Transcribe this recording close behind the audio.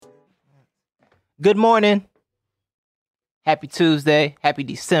Good morning. Happy Tuesday. Happy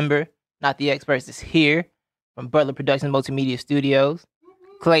December. Not the Experts is here from Butler Productions Multimedia Studios.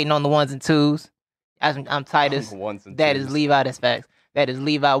 Clayton on the ones and twos. I'm Titus. That is Levi. That's facts. That is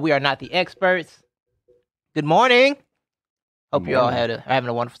Levi. We are not the experts. Good morning. Hope you all are having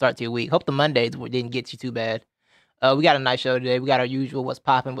a wonderful start to your week. Hope the Mondays didn't get you too bad. We got a nice show today. We got our usual what's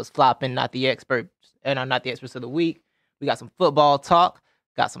popping, what's flopping, not the experts, and not the experts of the week. We got some football talk,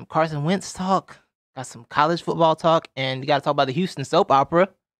 got some Carson Wentz talk, got some college football talk, and we got to talk about the Houston soap opera.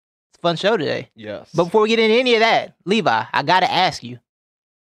 It's a fun show today. Yes. But before we get into any of that, Levi, I got to ask you,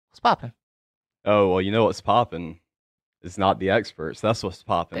 what's popping? Oh, well, you know what's popping? It's not the experts. That's what's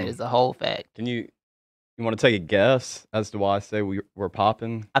popping. That is a whole fact. You want to take a guess as to why I say we're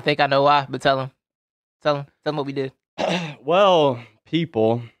popping? I think I know why, but tell them what we did. Well,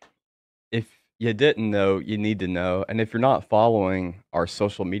 people, if you didn't know, you need to know. And if you're not following our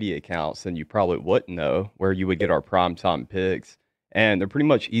social media accounts, then you probably wouldn't know where you would get our primetime picks. And they're pretty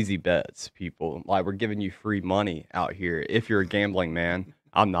much easy bets, people. Like, we're giving you free money out here. If you're a gambling man,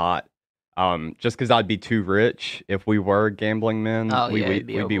 I'm not. Just because I'd be too rich if we were gambling men. We'd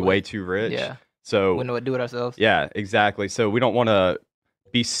be way too rich. Yeah. So we know what to do it ourselves. Yeah, exactly. So we don't want to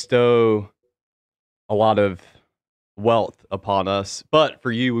bestow a lot of wealth upon us. But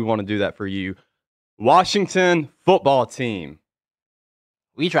for you, we want to do that for you. Washington football team.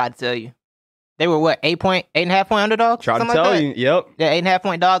 We tried to tell you. They were what, 8.5 point underdogs? Tried to tell you. Yep. Yeah, 8.5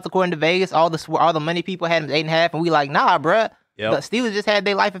 point dogs according to Vegas. All the money people had them 8.5, and we like, nah, bruh. Yep. The Steelers just had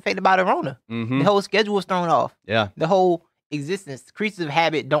their life affected by the Rona. Mm-hmm. The whole schedule was thrown off. Yeah. The whole existence, creatures of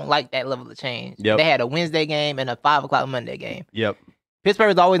habit don't like that level of change. Yep. They had a Wednesday game and a 5 o'clock Monday game. Yep.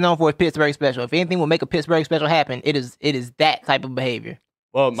 Pittsburgh is always known for its Pittsburgh special. If anything will make a Pittsburgh special happen, it is that type of behavior.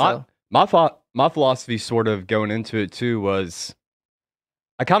 Well, my philosophy sort of going into it too was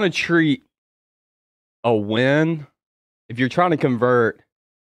I kind of treat a win, if you're trying to convert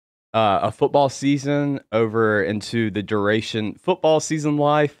a football season over into the duration football season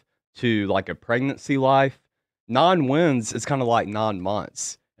life to like a pregnancy life, 9 wins is kind of like 9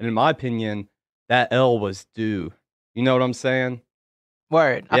 months. And in my opinion, that L was due. You know what I'm saying?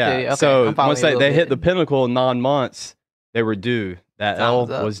 Word. Yeah. I feel you. Okay. So once they hit the pinnacle in 9 months, they were due. That L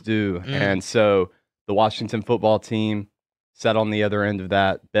was due. And so the Washington football team sat on the other end of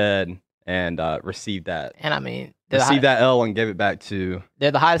that bed and received that. And I mean, received that L and gave it back to they're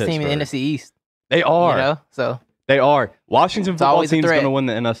the hottest Pittsburgh. team in the NFC East. They are. You know? So they are. Washington football team's going to win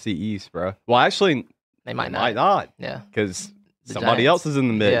win the NFC East, bro. Well, actually, they might not. Yeah. Because somebody else is in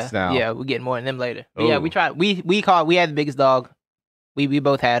the mix now. Yeah, we'll get more on them later. But yeah, we tried. We had the biggest dog. We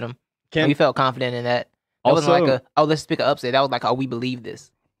both had them. We felt confident in that. It wasn't like let's pick an upset. That was like, we believe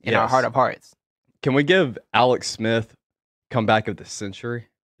this in our heart of hearts. Can we give Alex Smith comeback of the century?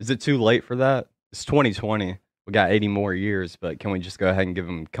 Is it too late for that? It's 2020. We got 80 more years, but can we just go ahead and give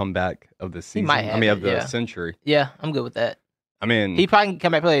him comeback of the season? Of the century. Yeah, I'm good with that. I mean, he probably can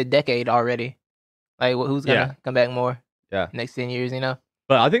come back probably a decade already. Like, who's gonna come back more? Yeah, next 10 years, you know.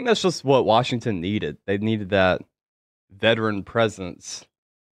 But I think that's just what Washington needed. They needed that veteran presence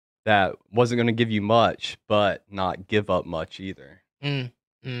that wasn't going to give you much, but not give up much either. Yeah,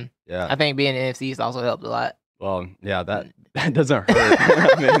 I think being in the NFC East also helped a lot. Well, yeah, that doesn't hurt.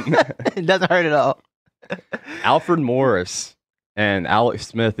 I mean, it doesn't hurt at all. Alfred Morris and Alex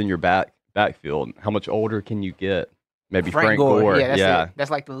Smith in your backfield. How much older can you get? Maybe Frank Gore. Yeah,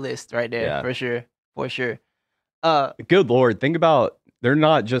 that's like the list right there, for sure. Good Lord, think about, they're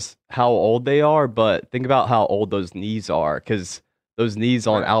not just how old they are, but think about how old those knees are, because those knees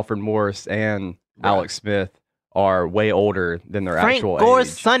on Alfred Morris and Alex Smith are way older than their actual age. Frank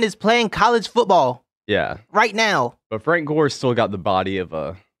Gore's son is playing college football. Yeah. Right now. But Frank Gore's still got the body of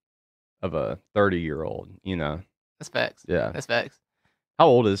a 30-year-old, you know. That's facts. Yeah. That's facts. How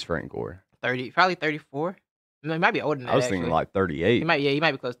old is Frank Gore? 30, probably 34. He might be older than that. I was thinking like 38. He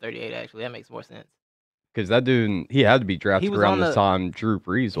might be close to 38 actually. That makes more sense. Because that dude, he had to be drafted around the time Drew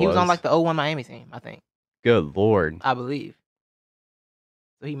Brees was. He was on like the 01 Miami team, I think. Good Lord. I believe.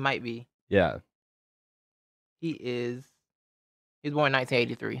 So he might be. Yeah. He was born in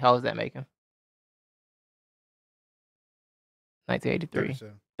 1983. How does that make him?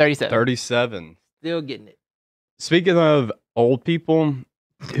 1983. 37. Still getting it. Speaking of old people,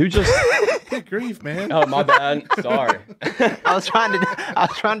 who just... Good grief, man. Oh, my bad. Sorry. I was trying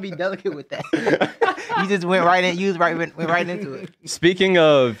to be delicate with that. You just went right in. Went right into it. Speaking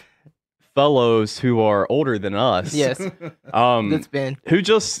of fellows who are older than us. Yes. Good spin. Who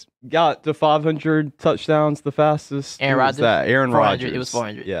just got to 500 touchdowns the fastest? Aaron Rodgers. Aaron Rodgers. It was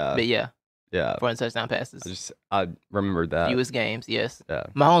 400. Yeah. But yeah. Yeah. 400 touchdown passes. I remember that. Fewest games, yes. Yeah.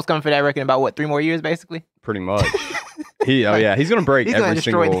 Mahomes coming for that record in about what, 3 more years, basically? Pretty much. He's gonna break He's every gonna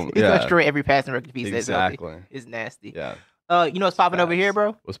destroy. single. He's gonna destroy every passing record piece. Exactly. It's nasty. Yeah. You know what's popping over here,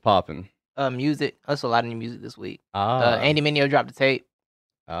 bro? What's popping? Music. That's a lot of new music this week. Ah. Andy Mineo dropped the tape.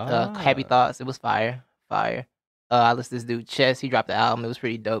 Happy Thoughts. It was fire. I listened to this dude Chess. He dropped the album. It was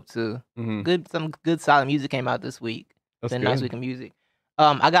pretty dope too. Mm-hmm. Some good solid music came out this week. That's Been a good. nice week of music.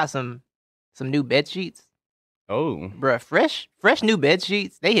 I got some new bed sheets. Oh. Bruh, fresh new bed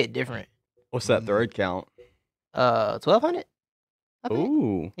sheets. They hit different. What's that third count? 1,200.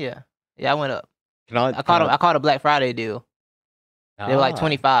 Ooh. Yeah, I went up. I caught a Black Friday deal. They were like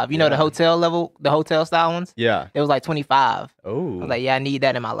 25. You know the hotel style ones? Yeah. It was like 25. Oh. I was like, yeah, I need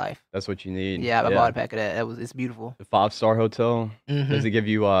that in my life. That's what you need. Yeah, I bought a pack of that. It's beautiful. The 5-star hotel. Mm-hmm. Does it give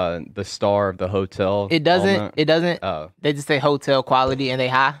you the star of the hotel? It doesn't. It doesn't. Oh. They just say hotel quality and they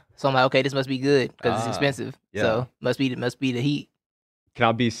high. So I'm like, okay, this must be good because it's expensive. Yeah. So must be the heat. Can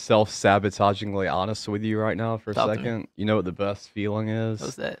I be self-sabotagingly honest with you right now for a second? You know what the best feeling is?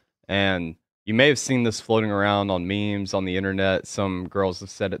 What's that? And you may have seen this floating around on memes on the internet. Some girls have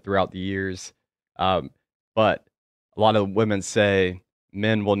said it throughout the years. But a lot of women say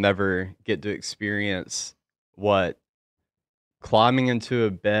men will never get to experience what climbing into a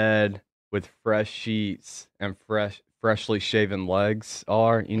bed with fresh sheets and freshly shaven legs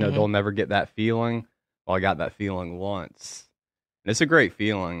are. You know, Mm-hmm. they'll never get that feeling. Well, I got that feeling once. And it's a great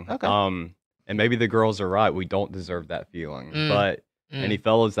feeling. Okay. And maybe the girls are right. We don't deserve that feeling. But any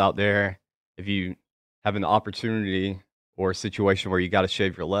fellas out there, if you have an opportunity or a situation where you got to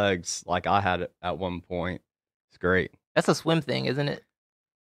shave your legs, like I had it at one point, it's great. That's a swim thing, isn't it?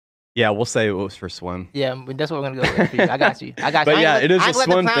 Yeah, we'll say it was for swim. Yeah, that's what we're gonna go with. For you. I got you. But yeah, it is a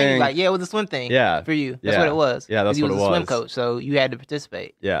swim thing. Like, yeah, it was a swim thing. Yeah, for you. That's what it was. Yeah, that's what it was. You was a swim coach, so you had to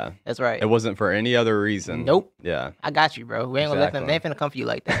participate. Yeah, that's right. It wasn't for any other reason. Nope. Yeah, I got you, bro. We ain't gonna let them. They ain't finna come for you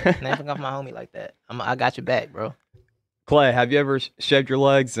like that. They ain't finna come for my homie like that. I got your back, bro. Clay, have you ever shaved your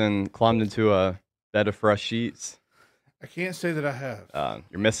legs and climbed into a bed of fresh sheets? I can't say that I have.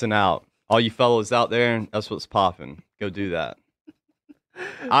 You're missing out. All you fellas out there, that's what's popping. Go do that.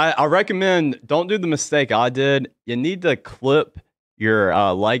 I recommend don't do the mistake I did. You need to clip your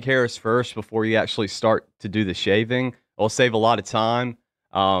leg hairs first before you actually start to do the shaving. It'll save a lot of time.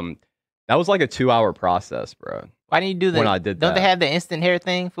 That was like a 2-hour process, bro. Why didn't you do that? When I did that. Don't they have the instant hair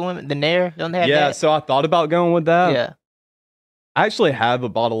thing for women? The Nair? Don't they have that? Yeah, so I thought about going with that. Yeah. I actually have a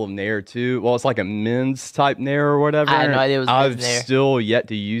bottle of Nair too. Well, it's like a men's type Nair or whatever. I had no idea it was I've men's Nair. still yet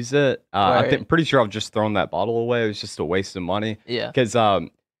to use it. I'm pretty sure I've just thrown that bottle away. It was just a waste of money. Yeah. Because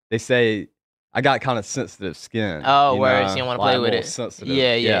they say I got kind of sensitive skin. Oh, where you don't want to play with it. Sensitive.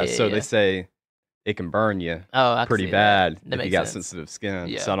 Yeah. So they say it can burn you pretty bad if you got sensitive skin.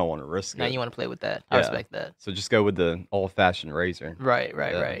 Yeah. So I don't want to risk now it. You want to play with that. I respect that. So just go with the old-fashioned razor. Right.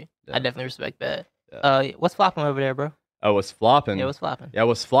 Yeah. I definitely respect that. Yeah. What's flopping over there, bro? Oh, what's flopping? Yeah, what's flopping? Yeah,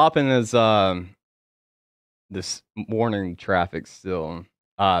 what's flopping is this morning traffic still.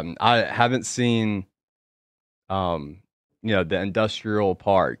 I haven't seen the industrial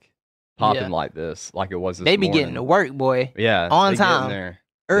park popping like this, like it was this They be morning. getting to work, boy. Yeah. On time. There.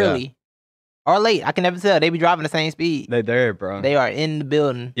 Early. Or late. I can never tell. They be driving the same speed. They there, bro. They are in the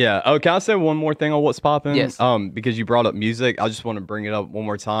building. Yeah. Oh, can I say one more thing on what's popping? Yes. Because you brought up music, I just want to bring it up one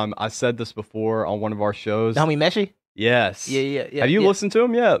more time. I said this before on one of our shows. The homie Meshi? Yes. Yeah. Have you listened to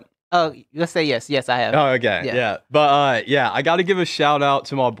him yet? Oh, let's say yes. Yes, I have. Oh, okay. Yeah. But I got to give a shout out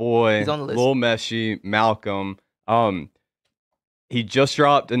to my boy, He's on the list. Lil Meshi, Malcolm. He just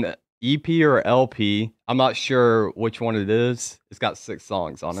dropped an EP or LP. I'm not sure which one it is. It's got 6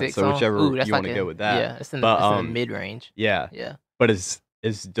 songs on it, so whichever you want to go with that. Yeah, it's in the mid range. Yeah. Yeah. But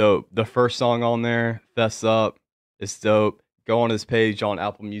it's dope. The first song on there, Fess Up, it's dope. Go on his page on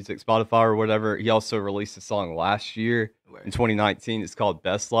Apple Music, Spotify, or whatever. He also released a song last year in 2019. It's called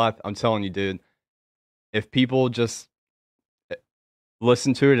Best Life. I'm telling you, dude, if people just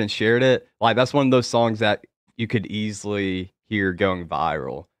listened to it and shared it, like that's one of those songs that you could easily hear going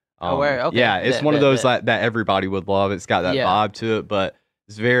viral. Okay. Yeah, it's one of those that everybody would love. It's got that vibe to it, but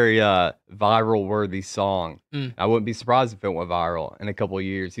it's very viral worthy song. I wouldn't be surprised if it went viral in a couple of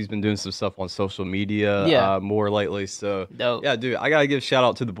years. He's been doing some stuff on social media more lately. So dope. Yeah, dude, I gotta give a shout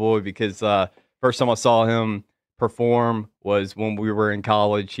out to the boy because first time I saw him perform was when we were in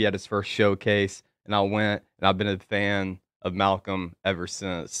college. He had his first showcase, and I went, and I've been a fan of Malcolm ever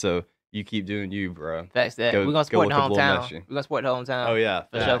since. So you keep doing you, bro. Facts that. We're gonna support the hometown. We're gonna support the hometown. Oh yeah,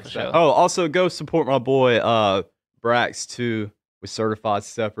 for sure. Oh, also go support my boy Brax too with Certified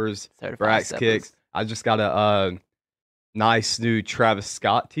Steppers. Brax Kicks. I just got a nice new Travis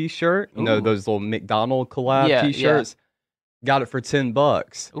Scott T-shirt. You know, Ooh. those little McDonald collab Yeah, T-shirts. Got it for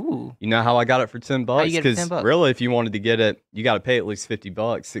 $10. Ooh. You know how I got it for $10? How you get it for Because $10? really, if you wanted to get it, you got to pay at least $50,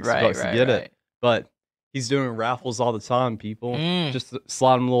 $60 to get it. But he's doing raffles all the time, people. Just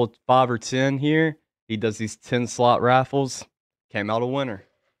slide him a little 5 or 10 here. He does these 10 slot raffles. Came out a winner.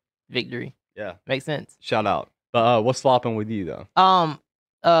 Victory. Yeah. Makes sense. Shout out. But what's flopping with you though?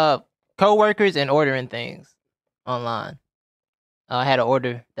 Co-workers and ordering things online. I had an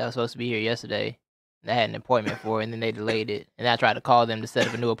order that was supposed to be here yesterday. I had an appointment for it, and then they delayed it. And I tried to call them to set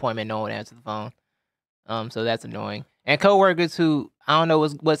up a new appointment. No one answered the phone. So that's annoying. And coworkers who I don't know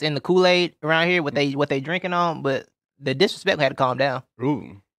what's in the Kool-Aid around here, what they drinking on, but the disrespect had to calm down.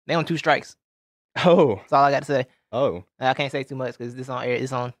 Ooh. They on 2 strikes. Oh. That's all I got to say. Oh. I can't say too much because this on air.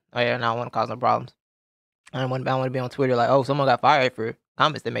 It's on air, and I don't want to cause no problems. I don't want to be on Twitter like, oh, someone got fired for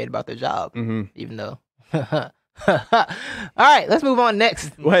comments they made about their job, even though. All right, let's move on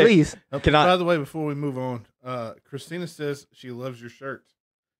next, please. By the way, before we move on, Christina says she loves your shirt.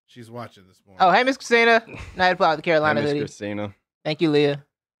 She's watching this morning. Oh, hey, Miss Christina. Night out the Carolina Hey, Miss hoodie. Christina. Thank you, Leah.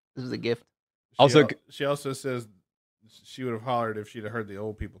 This was a gift. She also says she would have hollered if she'd have heard the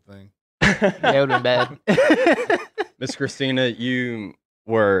old people thing. That would have been bad. Miss Christina, you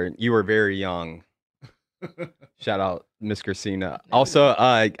were very young. Shout out, Miss Christina. Also,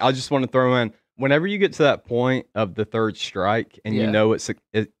 I just want to throw in, whenever you get to that point of the 3rd strike and you know it's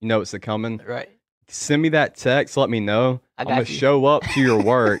coming, right? Send me that text. Let me know. I'm gonna you. show up to your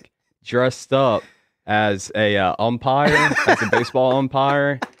work dressed up as a umpire, as a baseball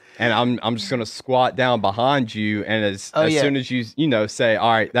umpire, and I'm just gonna squat down behind you. And as soon as you say,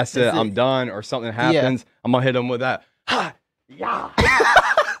 all right, that's it, I'm done, or something happens, I'm gonna hit them with that. Ha, yeah.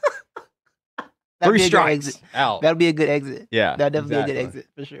 3 strikes out. That'll be a good exit. Yeah, that'll definitely be a good exit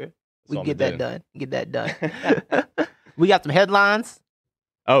for sure. We can get that done. Get that done. We got some headlines.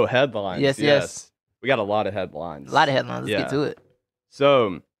 Oh, headlines. Yes. We got a lot of headlines. Let's get to it.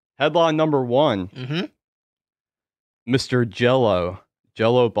 So, headline number 1. Mr. Jello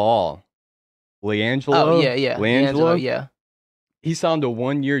Ball. LiAngelo? Oh, yeah. LiAngelo? Yeah. He signed a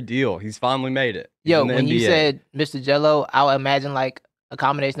 1-year deal. He's finally made it. Yo, when you said Mr. Jello, I would imagine like a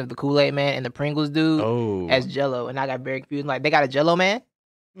combination of the Kool-Aid man and the Pringles dude as Jello. And I got very confused. Like, they got a Jello man?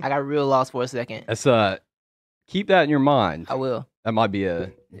 I got real lost for a second. That's keep that in your mind. I will. That might be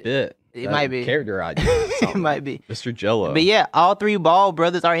a bit. It might be. Character idea. It might be. Mr. Jello. But yeah, all 3 Ball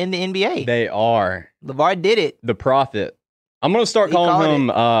brothers are in the NBA. They are. LeVar did it. The Prophet. I'm going to start calling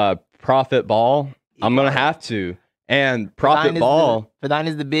him Prophet Ball. I'm going to have to. And Prophet Ball. Fadine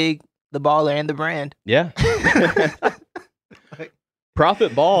is the baller and the brand. Yeah.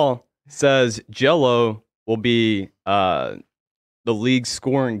 Prophet Ball says Jello will be the league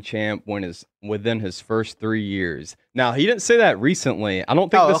scoring champ within his first 3 years. Now, he didn't say that recently. I don't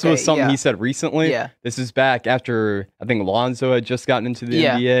think this was something he said recently. Yeah. This is back after, I think, Lonzo had just gotten into the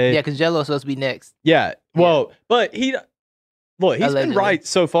NBA. Yeah, because Jello's supposed to be next. Yeah. Well, but he's been right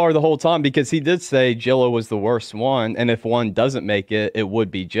so far the whole time, because he did say Jello was the worst one, and if one doesn't make it, it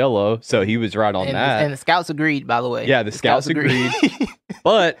would be Jello. So he was right on that. And the scouts agreed, by the way. Yeah, the scouts agreed.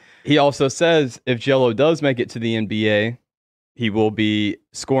 But he also says if Jello does make it to the NBA, he will be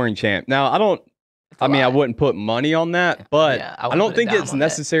scoring champ. Now, I wouldn't put money on that, but I don't think it's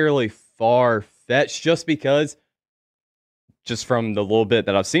necessarily far-fetched, just from the little bit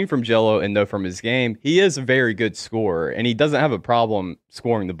that I've seen from Jello and know from his game, he is a very good scorer, and he doesn't have a problem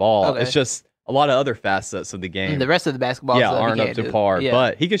scoring the ball. Okay. It's just a lot of other facets of the game. The rest of the basketball aren't up to par,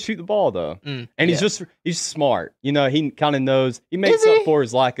 but he can shoot the ball, though. And he's smart. You know, he kind of knows. He makes up for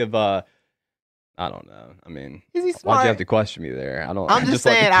his lack of I don't know. I mean, is he smart? Why'd you have to question me there? I'm just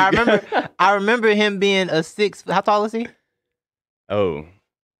saying. I remember him being a 6. How tall is he? Oh,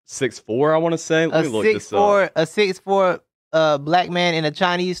 6'4", I want to say. Let me look this up. A 6'4" black man in a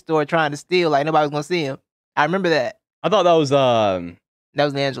Chinese store trying to steal. Like nobody was gonna see him. I remember that. I thought that was That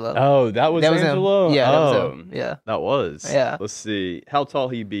was Angelo. Oh, that was Angelo? Him. Yeah, that was him. Yeah. That was. Yeah. Let's see. How tall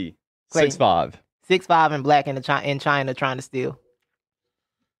he be? Clayton. 6'5". 6'5" and black in China trying to steal.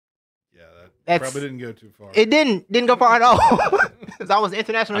 That probably didn't go too far. It didn't go far at all. It was almost an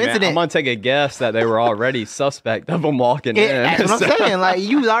international incident. I'm gonna take a guess that they were already suspect of him walking in. That's what I'm saying. Like,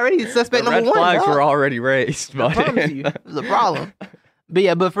 you was already suspect number 1. Red flags were already raised. I promise you, it was a problem.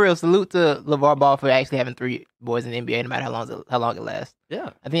 But for real, salute to LeVar Ball for actually having 3 boys in the NBA, no matter how long it lasts.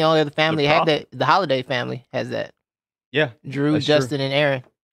 Yeah, I think the only other family had that. The Holiday family has that. Yeah, Drew, Justin, true. and Aaron.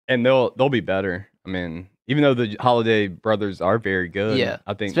 And they'll be better. I mean, even though the Holiday brothers are very good,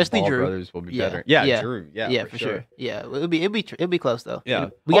 I think especially the Ball brothers will be better. Yeah, Drew. Yeah, for sure. Yeah, it'll be close though. Yeah,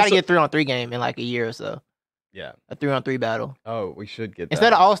 we got to get 3-on-3 game in like a year or so. Yeah. A 3-on-3 battle. Oh, we should get that.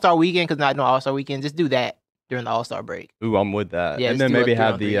 Instead of All-Star Weekend, because not no All-Star Weekend, just do that during the All-Star break. Ooh, I'm with that. Yeah, and let's then do a maybe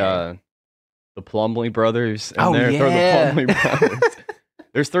have 3-on-3 game. the Plumlee brothers. Oh, Throw the yeah. Plumlee brothers.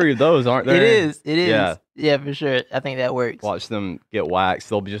 There's 3 of those, aren't there? It is. Yeah. Yeah, for sure. I think that works. Watch them get waxed.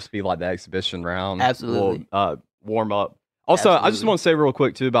 They'll just be like the exhibition round. Absolutely. We'll, warm up. Also, I just Absolutely. want to say real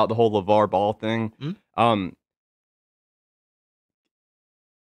quick too about the whole LeVar Ball thing.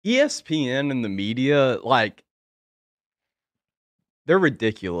 ESPN and the media, like, they're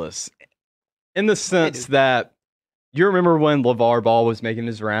ridiculous in the sense that you remember when LeVar Ball was making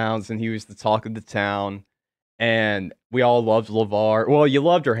his rounds and he was the talk of the town, and we all loved LeVar. Well, you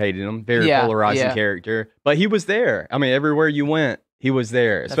loved or hated him. Very polarizing character, but he was there. I mean, everywhere you went, he was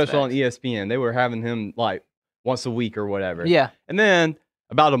there, especially on ESPN. They were having him like once a week or whatever. Yeah. And then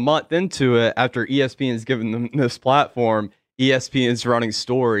about a month into it, after ESPN's given them this platform, ESPN's running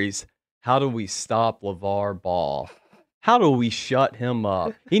stories. How do we stop LeVar Ball? How do we shut him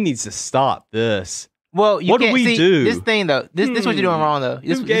up? He needs to stop this. Well, you what can't do we see do? this thing though. This what you're doing wrong though.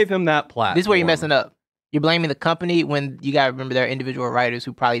 Who gave him that platform? This is where you're messing up. You're blaming the company when you gotta remember there are individual writers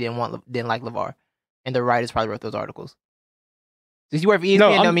who probably didn't like LeVar, and the writers probably wrote those articles. Since you work for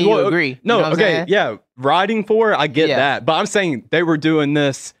ESPN, don't mean you agree. No, you know okay, yeah, writing for it, I get that, but I'm saying they were doing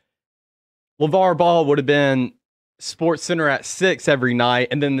this. LeVar Ball would have been Sports Center at 6 every night,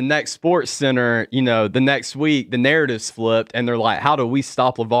 and then the next Sports Center, the next week, the narrative's flipped, and they're like, "How do we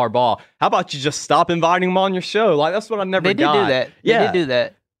stop LeVar Ball? How about you just stop inviting him on your show?" Like that's what I never got. They did do that. Yeah, they did do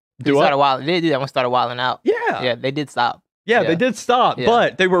that. They did do that when they started wilding out. Yeah, they did stop. Yeah, they did stop, Yeah.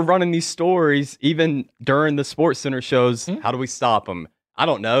 but they were running these stories even during the Sports Center shows. How do we stop them? I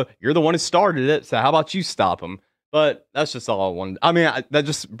don't know. You're the one who started it, so how about you stop them? But that's just all I wanted. I mean, that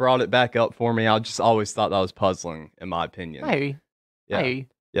just brought it back up for me. I just always thought that was puzzling, in my opinion. I hear you. Yeah. I hear you.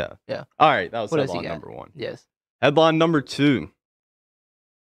 Yeah. Yeah. All right, that was What else you headline got? number 1. Yes. Headline number 2.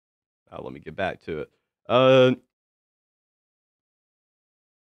 Let me get back to it.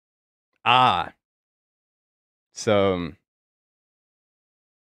 So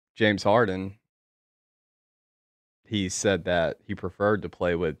James Harden, he said that he preferred to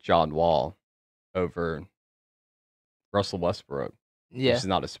play with John Wall over Russell Westbrook. Yeah. Which is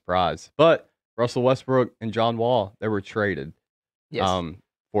not a surprise. But Russell Westbrook and John Wall, they were traded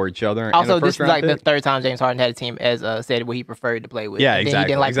for each other. Also, and a this is first-round like the pick. third time James Harden had a team as said what he preferred to play with. Yeah, And then exactly. He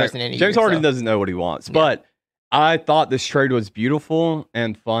didn't like exactly. person in James either, Harden so. doesn't know what he wants. But I thought this trade was beautiful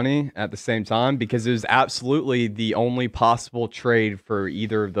and funny at the same time because it was absolutely the only possible trade for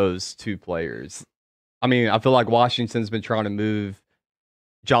either of those two players. I mean, I feel like Washington's been trying to move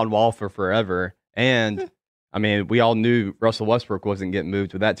John Wall for forever. And I mean, we all knew Russell Westbrook wasn't getting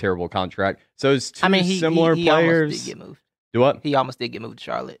moved with that terrible contract. So it's two similar he players. almost did get moved. Do what? He almost did get moved to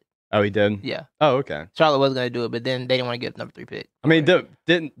Charlotte. Oh, he did? Yeah. Oh, okay. Charlotte was going to do it, but then they didn't want to get the number 3 pick. I mean,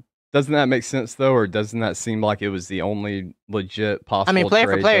 doesn't that make sense, though? Or doesn't that seem like it was the only legit possible I mean, player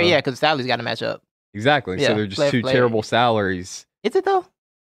for trade, player, though? yeah, because the salaries got to match up. Exactly. Yeah, So they're just player two for player. terrible salaries. Is it, though?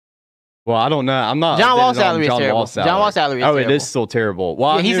 Well, I don't know. I'm not. John Wall's updated on salary is John terrible. Wall's John Wall's salary is Oh, terrible. it is still terrible. Well,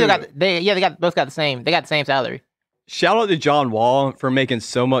 Yeah, I still knew- got both got the same. They got the same salary. Shout out to John Wall for making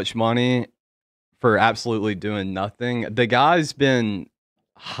so much money for absolutely doing nothing. The guy's been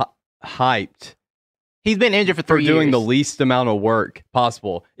hyped He's been injured for 3 for years. doing the least amount of work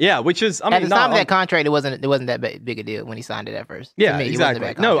possible. Yeah, which is, I mean, at the time of that contract, it wasn't that big a deal when he signed it at first. To yeah, me, it wasn't a exactly.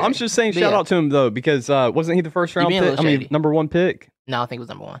 bad No, I'm contract. just saying But shout yeah. out to him, though, because wasn't he the first round being a pick? little I mean, shady. number 1 pick? No, I think it was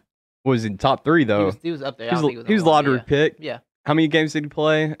number 1. Was he top 3, though? He was up there. He I don't think was, he was number one. lottery Yeah. pick. Yeah. How many games did he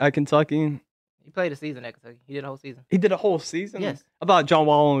play at Kentucky? He played a season at Kentucky. He did a whole season. He did a whole season? Yes. I thought John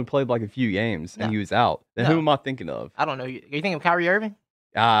Wall only played like a few games and No. he was out. Then No. who am I thinking of? I don't know. Are you thinking of Kyrie Irving?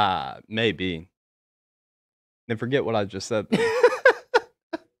 Maybe. Then forget what I just said.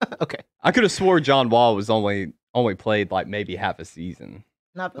 Okay. I could have swore John Wall was only played like maybe half a season.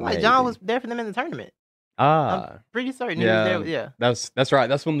 No, I feel like John Maybe. was there for them in the tournament. Ah, Pretty certain yeah. he was there. Yeah. that's right.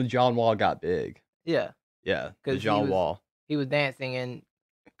 That's when the John Wall got big. Yeah. Yeah, the 'Cause he John was- Wall. He was dancing and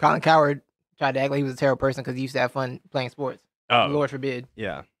Colin Coward tried to act like he was a terrible person because he used to have fun playing sports. Oh, Lord forbid.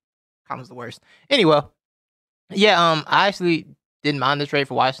 yeah. Colin's the worst. Anyway, yeah, I actually didn't mind the trade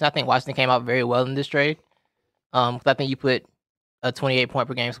for Washington. I think Washington came out very well in this trade. 'Cause I think you put a 28 point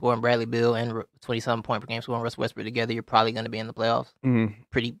per game score in Bradley Beal and 20-something point per game score in Russell Westbrook together, you're probably going to be in the playoffs. Mhm.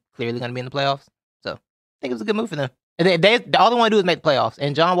 Pretty clearly going to be in the playoffs. So I think it was a good move for them. And they all they want to do is make the playoffs.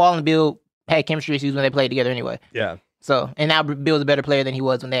 And John Wall and Beal had chemistry issues when they played together anyway. Yeah. So and now Bill's a better player than he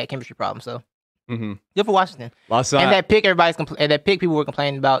was when they had chemistry problems. So Mm-hmm. good for Washington. Last And night, that pick that pick people were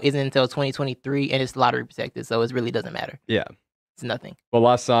complaining about isn't until 2023 and it's lottery protected, so it really doesn't matter. yeah. It's nothing. Well,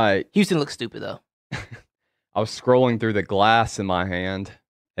 last night, Houston looks stupid though. I was scrolling through the glass in my hand,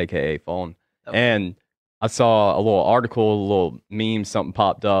 aka phone, Okay. and I saw a little article, a little meme, something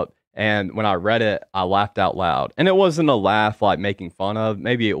popped up. And when I read it, I laughed out loud. And it wasn't a laugh like making fun of.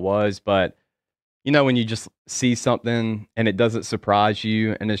 Maybe it was, but you know, when you just see something and it doesn't surprise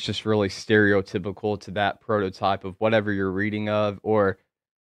you and it's just really stereotypical to that prototype of whatever you're reading of, or,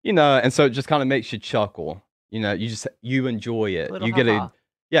 you know, and so it just kind of makes you chuckle. You know, you enjoy it. Little You get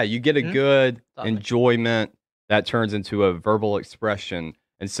ha-ha. you get a Mhm. good Totally. enjoyment that turns into a verbal expression.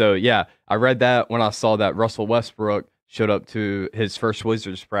 And so, yeah, I read that when I saw that Russell Westbrook showed up to his first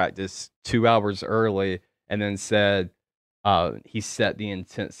Wizards practice 2 hours early and then said, he set the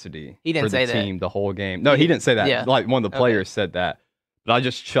intensity He didn't for the say that. team the whole game. No, He he didn't say that. yeah. Like one of the Okay. players said that, but I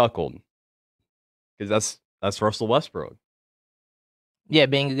just chuckled because that's Russell Westbrook. Yeah,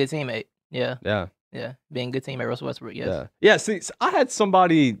 being a good teammate. Yeah, Yeah, being a good teammate. Russell Westbrook. Yes. yeah. See, I had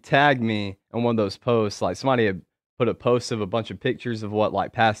somebody tag me on one of those posts. Like somebody had put a post of a bunch of pictures of what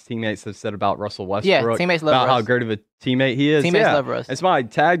like past teammates have said about Russell Westbrook. Teammates love about how Russ. great of a teammate he is. Teammates yeah. love Russ. And somebody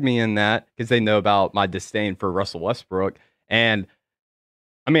tagged me in that because they know about my disdain for Russell Westbrook. And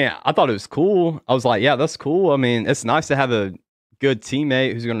I mean, I thought it was cool. I was like, yeah, that's cool. I mean, it's nice to have a good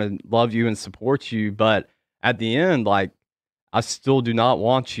teammate who's going to love you and support you. But at the end, like, I still do not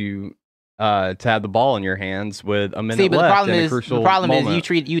want you to have the ball in your hands with a minute See, but left in a crucial the problem moment.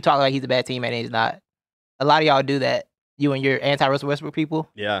 is you talk like he's a bad teammate and he's not. A lot of y'all do that. You and your anti-Russell Westbrook people,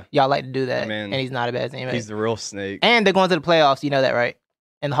 Yeah, y'all like to do that, mean, and he's not a bad teammate. he's the real snake. And they're going to the playoffs. You know that, right?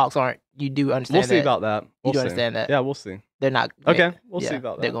 And the Hawks aren't. You do understand We'll see that. about that. We'll do see. understand that. Yeah, we'll see. They're not. Okay, we'll see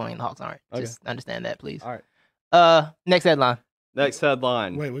about that. They're going. The Hawks aren't. Okay. Just understand that, please. All right. Next headline. Next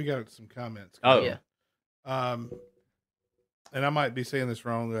headline. Wait, we got some comments. Oh. Yeah. And I might be saying this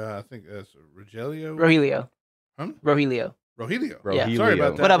wrong. I think that's Rogelio. Rogelio. Huh? Rogelio. Rogelio. Yeah. Sorry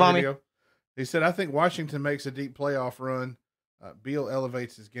about that. What up, homie? Rogelio. He said, I think Washington makes a deep playoff run. Beal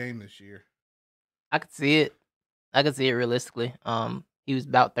elevates his game this year. I could see it. I could see it realistically. He was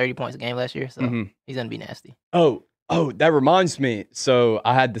about 30 points a game last year, so Mhm. he's gonna be nasty. Oh, that reminds me. So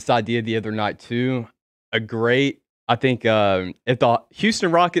I had this idea the other night too. I think if the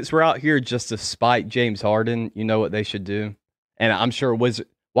Houston Rockets were out here just to spite James Harden, you know what they should do? And I'm sure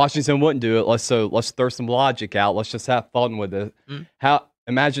Washington wouldn't do it. Let's throw some logic out. Let's just have fun with it.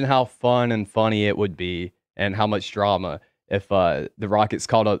 Imagine how fun and funny it would be and how much drama if the Rockets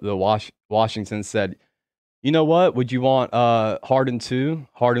called up the Washington and said, you know what? Would you want Harden too?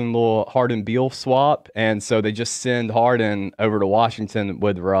 Harden Beal swap, and so they just send Harden over to Washington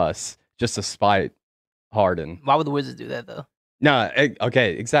with Russ just to spite Harden. Why would the Wizards do that though? No,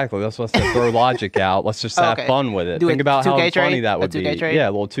 okay, exactly. That's what I said. Throw logic out. Let's just have Okay. fun with it. Do Think a about how 2K funny trade? that A would 2K be. trade? Yeah,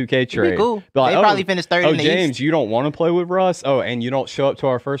 a little 2K It'd trade. be cool. But They like, probably finished third Oh, in the James, East. you don't want to play with Russ? Oh, and you don't show up to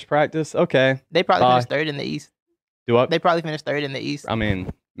our first practice? Okay. They probably Bye. finished third in the East. Do what? They probably finished third in the East. I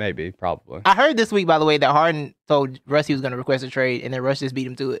mean, maybe, probably. I heard this week, by the way, that Harden told Russ he was going to request a trade, and then Russ just beat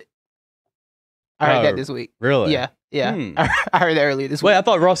him to it. I heard that this week. Really? Yeah. Hmm. I heard that earlier this Wait, week. I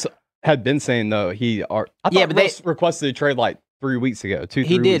thought Russ had been saying though I thought Yeah, but Russ requested a trade like 3 weeks ago. He 3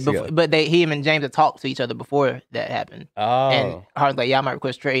 did, weeks before, ago. but him and James had talked to each other before that happened. Oh, And Harden's like, "Yeah, I might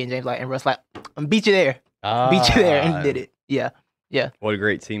request a trade," and James like, and Russ like, "I'm beat you there, beat you there," and he did it. Yeah. What a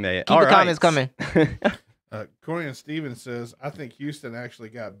great teammate! Keep the comments coming. Corian Stevens says, I think Houston actually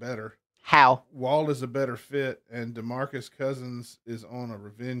got better. How? Wall is a better fit, and DeMarcus Cousins is on a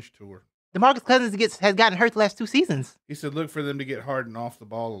revenge tour. DeMarcus Cousins has gotten hurt the last 2 seasons. He said, look for them to get Harden off the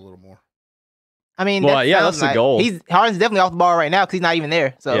ball a little more. I mean, Well, that yeah, sounds that's the goal. Harden's definitely off the ball right now because he's not even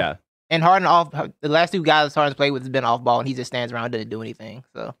there. So Yeah, and Harden the last 2 guys Harden's played with has been off ball, and he just stands around and doesn't do anything.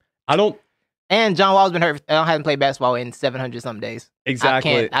 So I don't and John Wall's been hurt. Hasn't played basketball in 700 some days.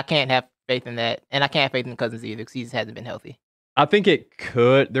 exactly. I can't have faith in that, and I can't have faith in Cousins either because he just hasn't been healthy. I think it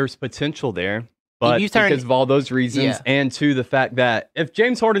could. There's potential there, but you turn- because of all those reasons, Yeah. and to the fact that if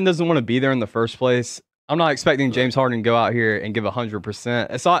James Harden doesn't want to be there in the first place, I'm not expecting James Harden to go out here and give 100%.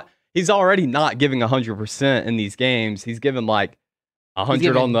 It's not. He's already not giving 100% in these games. He's given like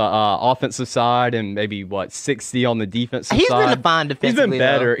 100 on the offensive side and maybe 60 on the defensive He's side. been fine He's defensively. been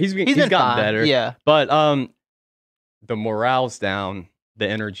better. Though. He's been gotten fine. better. Yeah, But the morale's down. The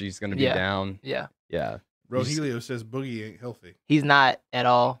energy's going to be Yeah. down. yeah. Yeah. Rogelio says Boogie ain't healthy. He's not at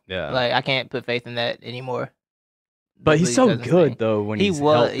all. Yeah. Like I can't put faith in that anymore. But he's Boogie so Cousins good thing. though when He he's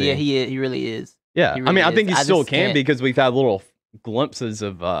was. healthy. Yeah, he really is. Yeah, He I mean, really I think is. he I still just can can't- because we've had little glimpses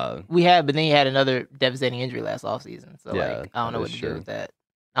of. We had, but then he had another devastating injury last offseason. So Yeah, like, I don't know that what is to true. do with that.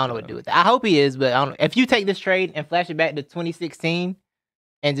 I don't know what to do with that. I hope he is, but I don't. If you take this trade and flash it back to 2016,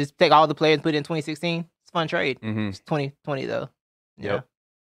 and just take all the players and put it in 2016, it's a fun trade. Mhm. It's 2020 though. Yeah. Yep.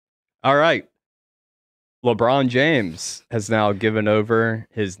 All right. LeBron James has now given over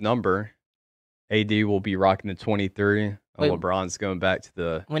his number. AD will be rocking the 23, and Wait. LeBron's going back to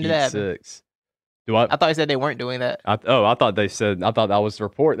the When did that happen? 6. Do I? I thought you said they weren't doing that. I thought that was the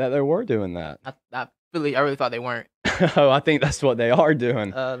report that they were doing that. I really thought they weren't. Oh, I think that's what they are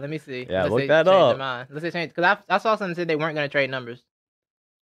doing. Let me see. Yeah, Unless look they that changed their up. mind. Unless they changed, because I saw something that said they weren't going to trade numbers.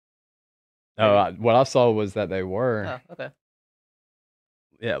 What I saw was that they were. Oh, okay.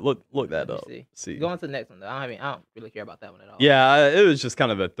 Yeah, look that Let me up. see. See. Go on to the next one though. I don't really care about that one at all. Yeah, it was just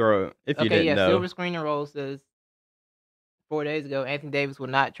kind of a throw. If you Okay. didn't Yeah. know. Silver Screen and Roll says 4 days ago, Anthony Davis will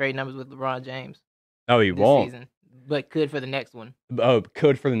not trade numbers with LeBron James Oh, he this won't. season, but could for the next one. Oh,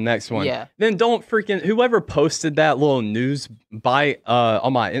 could for the next one. Yeah. Then don't freaking whoever posted that little news bite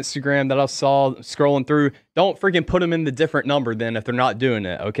on my Instagram that I saw scrolling through. Don't freaking put them in the different number then if they're not doing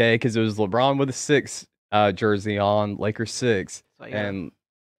it, okay? Because it was LeBron with a 6 jersey on, Lakers 6, So yeah. and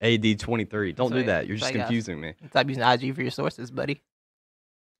AD 23. Don't So, do yeah, that. You're so just I guess. confusing me. Stop using IG for your sources, buddy.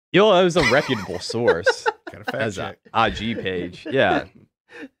 It was a reputable source Got a fact as check. a IG page. Yeah.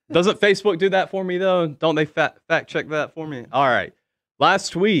 Doesn't Facebook do that for me though? Don't they fact check that for me? All right.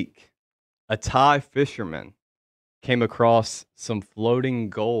 Last week, a Thai fisherman came across some floating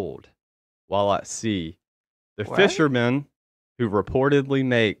gold while at sea. The What? fisherman, who reportedly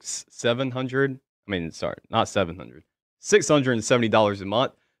makes $670 a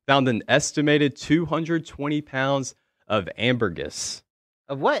month, found an estimated 220 pounds of ambergris.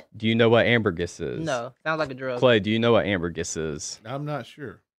 Of what? Do you know what ambergris is? No. Sounds like a drug. Clay, do you know what ambergris is? I'm not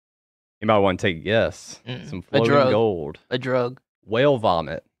sure. You might want to take a guess. Some A floating drug. gold. A drug. Whale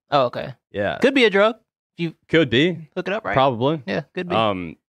vomit. Oh, okay. Yeah. Could be a drug. Could be. Hook it up right. Probably. Yeah, could be.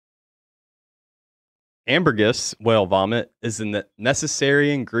 Ambergris, whale vomit, is a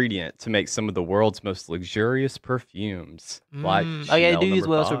necessary ingredient to make some of the world's most luxurious perfumes. Like oh yeah, Chanel they do use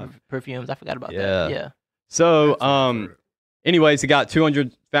number whales for 5. perfumes. I forgot about Yeah. that. Yeah. So, That's what I've heard. anyways, he got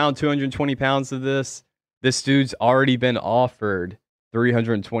 220 pounds of this. This dude's already been offered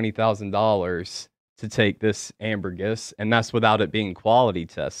 $320,000 to take this ambergris, and that's without it being quality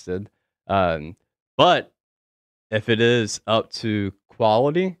tested. But if it is up to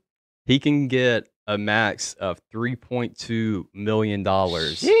quality, he can get a max of $3.2 million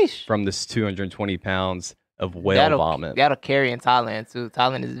Sheesh. from this 220 pounds of whale vomit. That'll carry in Thailand too.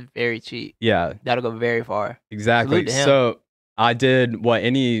 Thailand is very cheap. Yeah, That'll go very far. exactly. Salute to him. So I did what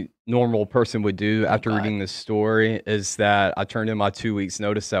any normal person would do after God. reading this story is that I turned in my 2 weeks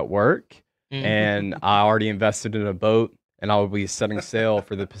notice at work, Mhm. and I already invested in a boat, and I will be setting sail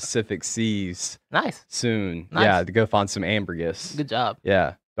for the Pacific Seas Nice. soon. Nice. Yeah, to go find some ambergris. Good job.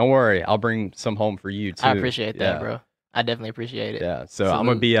 Yeah, don't worry, I'll bring some home for you too. I appreciate that, Yeah. bro. I definitely appreciate it. Yeah, so I'm gonna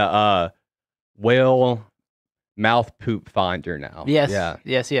Salute. be a whale mouth poop finder now. Yes. Yeah.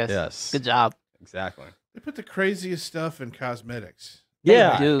 Yes. Yes. Yes. Good job. Exactly. They put the craziest stuff in cosmetics. They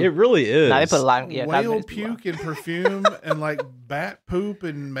Yeah, do. it really is. Nah, they put a lot. Yeah. Whale cosmetics do a lot. puke and perfume and like bat poop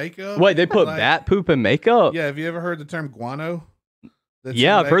and makeup. Wait, they put Like- bat poop in makeup? Yeah, have you ever heard the term guano? That's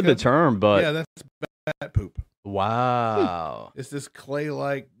Yeah, in I've heard the makeup? term, but Yeah, that's bat poop. wow. It's this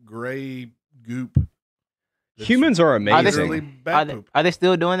clay-like gray goop. that's Humans are literally amazing. bat poop. Are they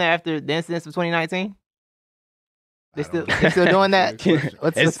still doing that after the incidents of 2019? They I still don't know. they still doing that? Good question.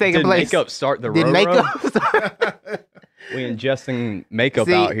 What's taking Did place? makeup start the Did row? makeup? We ingesting makeup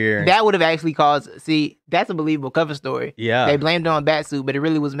See, out here. That would have actually caused. See, that's a believable cover story. yeah. They blamed it on Batsuit, but it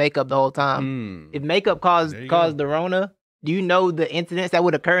really was makeup the whole time. Mm. If makeup caused There you the Rona, do you know the incidents that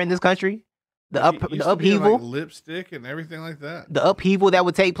would occur in this country? The It used to be, upheaval, like, lipstick and everything like that. the upheaval that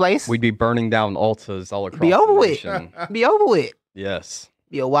would take place. We'd be burning down altas all across Be over the with. nation. Be over with. Yes.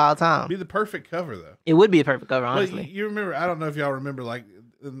 Be a wild time. Be the perfect cover though. It would be a perfect cover, But honestly. you remember? I don't know if y'all remember, like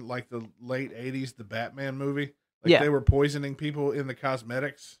in like the late '80s, the Batman movie. Like Yeah. they were poisoning people in the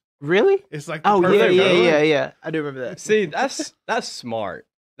cosmetics. Really? It's like the Oh yeah, perfect yeah, cover. yeah. I do remember that. See, that's smart.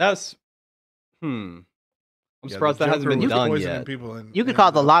 That's I'm Yeah, surprised the that hasn't Joker been was done poisoning yet. people in- You could in cause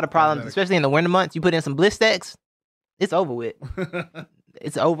a the lot of problems, cosmetics. especially in the winter months. You put in some Blistex, it's over with.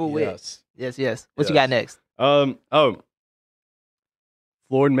 It's over with. Yes. Yes, yes. What you Yes. got next?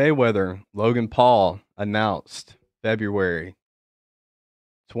 Floyd Mayweather, Logan Paul announced February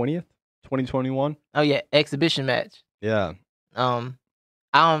 20th, 2021. Oh yeah, exhibition match. Yeah. I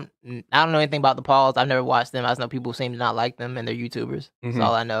don't know anything about the Pauls. I've never watched them. I just know people seem to not like them, and they're YouTubers. That's Mhm.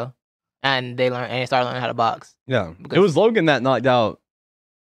 all I know. And they started learning how to box. Yeah. Because- It was Logan that knocked out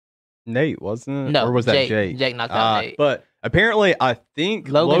Nate, wasn't it? No, Or was that Jake. Jake? Jake knocked out Nate. But apparently, I think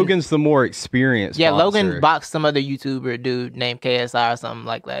Logan- Logan's the more experienced Yeah, boxer. Logan boxed some other YouTuber dude named KSI or something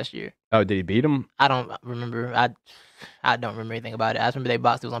like last year. Oh, did he beat him? I don't remember. I don't remember anything about it. I just remember they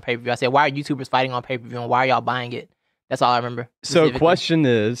boxed. It was on pay per view. I said, "Why are YouTubers fighting on pay per view? And why are y'all buying it?" That's all I remember. So, specifically. question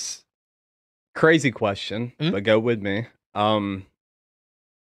is, crazy question, Mhm. but go with me.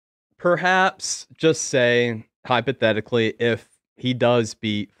 Perhaps just say hypothetically, if he does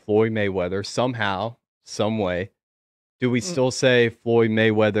beat Floyd Mayweather somehow, some way, do we still say Floyd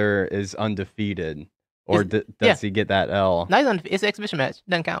Mayweather is undefeated, or does he get that L? No, it's an exhibition match.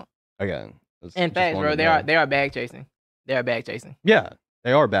 Doesn't count. Again, In fact, bro, they are bag chasing. They are bag chasing. Yeah,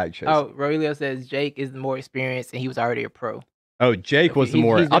 they are bag chasing. Oh, Rogelio says Jake is the more experienced, and he was already a pro. Oh, Jake was the He's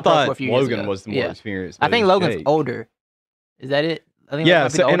more. been I pro for a thought few years Logan ago. was the more Yeah. experienced. I but think it's Logan's Jake. older. Is that it? I think Yeah, Logan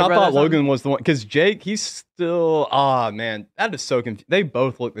might be the and I older brother thought or something. Logan was the one because Jake, he's still. Ah, man, that is so confusing. They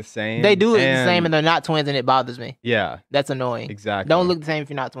both look the same. They do look the same, and they're not twins, and it bothers me. yeah, That's annoying. exactly. Don't look the same if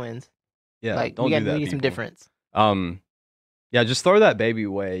you're not twins. Yeah, Like don't we do that. need some people. difference. Yeah, just throw that baby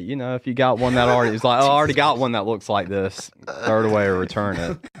away. You know, if you got one that already is like, oh, I already got one that looks like this, throw it away or return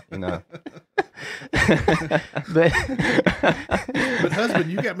it. You know. But But husband,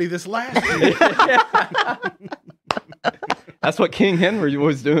 you got me this last year. That's what King Henry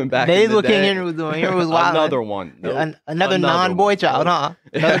was doing back. that in is the what King day. Henry was doing. Henry was wild. Another one. Nope. Another non-boy one. child, huh?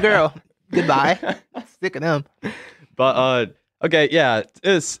 Another girl. Goodbye. Sick of them. But okay, yeah,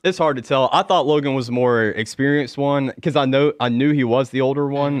 it's hard to tell. I thought Logan was the more experienced one because I knew he was the older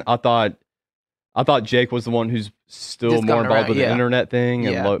one. I thought Jake was the one who's still Just more coming involved around, with yeah. the internet thing.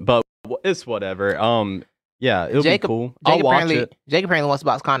 And Yeah. but it's whatever. Yeah, it'll Jake- be cool. Jake I'll watch apparently, it. Jake apparently wants to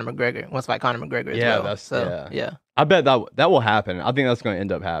box Conor McGregor. Wants to fight Conor McGregor as Yeah, well. that's- So, yeah. I bet that will happen. I think that's going to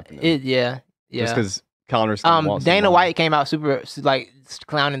end up happening. Yeah. Just because Connor's wants Dana to White came out super like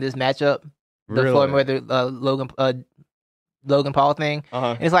clowning this matchup, the really? Floyd Mayweather Logan Paul thing.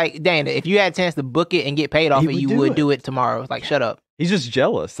 Uh-huh. And it's like, Dana, if you had a chance to book it and get paid off He it, would you do would it. do it tomorrow. Like, shut up. He's just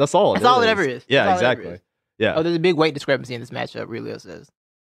jealous. That's all. That's all it ever is. Yeah, That's all it ever exactly. is. Yeah. Oh, there's a big weight discrepancy in this matchup. Relio says,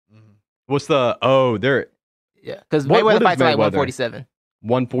 What's the? Oh, there. yeah, because What Mayweather is fights like Mayweather? 147,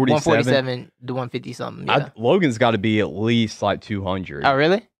 147. 147 to 150 something. Yeah. Logan's got to be at least like 200. Oh,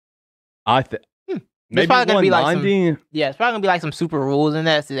 really? I think. There's Maybe probably gonna be like 190. Yeah, it's probably gonna be like some super rules in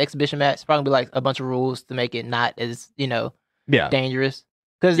that. It's an exhibition match. It's probably gonna be like a bunch of rules to make it not as Yeah. dangerous.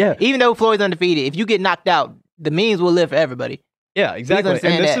 Because Yeah. even though Floyd's undefeated, if you get knocked out, the memes will live for everybody. Yeah, exactly.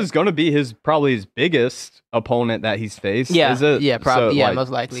 understand And this that. is going to be probably his biggest opponent that he's faced. Yeah, is it? yeah, probably, So, yeah, like, most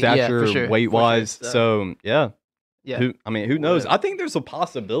likely, Stature, yeah, for sure, weight wise. for sure. So yeah. Yeah. Who knows? I think there's a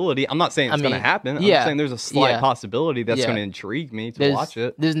possibility. I'm not saying it's going to happen. I'm yeah, just saying there's a slight yeah, possibility that's yeah. going to intrigue me to watch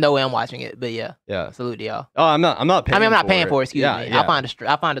it. There's no way I'm watching it, but yeah, Yeah. salute to y'all. Oh, I'm not paying. I'm not paying for it. Excuse Yeah, me. yeah.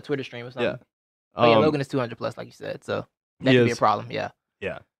 I'll find a Twitter stream or something. Yeah. Oh yeah, Logan is 200 plus, like you said, so that He could be a is. problem. Yeah.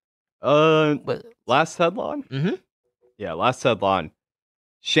 Yeah. But Last headline. Mhm. Yeah, last headline.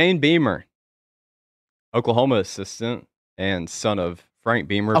 Shane Beamer, Oklahoma assistant and son of Frank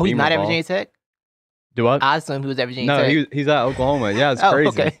Beamer. he's Beamer not at Ball. Virginia Tech. Do what? I assumed he was at Virginia No, Tech. he's at Oklahoma. Yeah, it's Oh, crazy.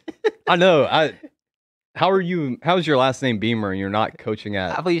 okay. I know. How's your last name Beamer and you're not coaching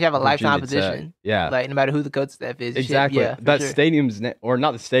at? I believe you have a lifetime Virginia Tech? position. Yeah, Like no matter who the coach staff is. you should- exactly. Yeah, for that sure. stadium's or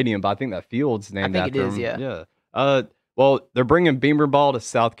not the stadium, but I think that field's named think after it is, him. yeah. Yeah. Well, they're bringing Beamer Ball to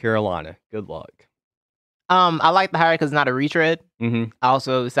South Carolina. Good luck. I like the hire because it's not a retread. Mm-hmm.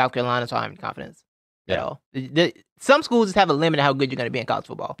 Also, South Carolina, so I have confidence at Yeah. all. Some schools just have a limit of how good you're going to be in college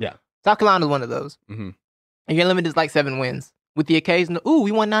football. Yeah. South Carolina is one of those. Mm-hmm. And your limit is like 7 wins. With the occasional,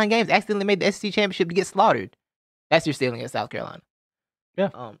 we won 9 games, accidentally made the SEC championship to get slaughtered. That's your ceiling at South Carolina. Yeah.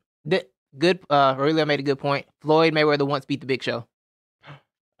 Good. Aurelio made a good point. Floyd Mayweather once beat the Big Show.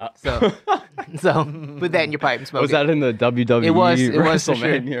 So put that in your pipe and smoke was it. that in the WWE? It was for sure.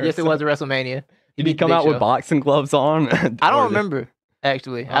 WrestleMania or Yes, it was a WrestleMania. Did he beat the come Big out with Show. boxing gloves on? I don't remember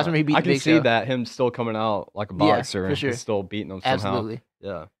actually. I just remember he beat I the can Big see Show. that him still coming out like a Yeah, boxer for and sure. still beating them somehow. Absolutely.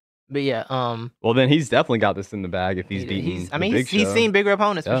 Yeah. But yeah, Well, then he's definitely got this in the bag if he's beating. he's the Big he's Show. seen bigger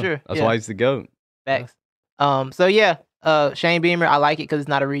opponents Yeah, for sure. That's Yeah. why he's the GOAT. Facts. So yeah, Shane Beamer, I like it because it's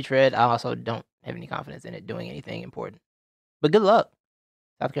not a retread. I also don't have any confidence in it doing anything important. But good luck,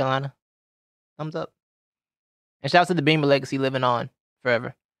 South Carolina. Thumbs up. And shout out to the Beamer legacy living on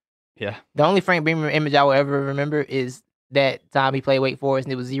forever. Yeah. The only Frank Beamer image I will ever remember is that time he played Wake Forest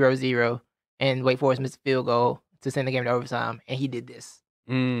and it was 0-0 and Wake Forest missed a field goal to send the game to overtime and he did this.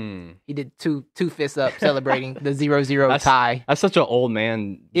 He did two fists up celebrating the 0-0 tie. That's such an old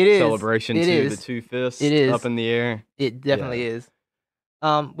man It is. celebration It too. is. The 2 fists It is. up in the air. It definitely is.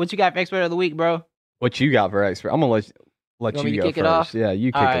 What you got for expert of the week, bro? What you got for expert? I'm gonna let want me you to go kick it first. off? Yeah,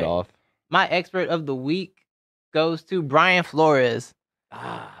 you kick All it right. off. My expert of the week goes to Brian Flores.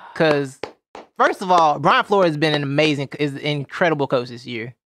 Because, first of all, Brian Flores has been is an incredible coach this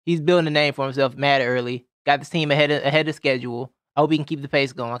year. He's building a name for himself mad early. Got this team ahead of schedule. I hope he can keep the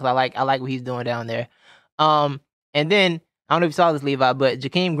pace going because I like what he's doing down there. And then I don't know if you saw this, Levi, but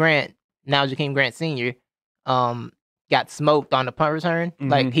Jakeem Grant, now Jakeem Grant Sr., got smoked on the punt return.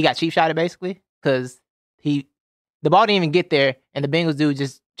 Mhm. Like he got cheap shotted basically because the ball didn't even get there, and the Bengals dude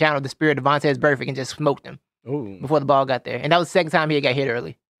just channeled the spirit of Vontaze Burfict and just smoked him Ooh. before the ball got there. And that was the second time he had got hit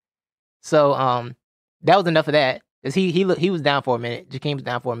early. So that was enough of that. Because he was down for a minute. Jakeem was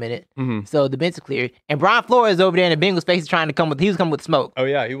down for a minute. Mhm. So the bench is cleared. And Brian Flores over there in the Bengals face is trying to come with, he was coming with smoke. Oh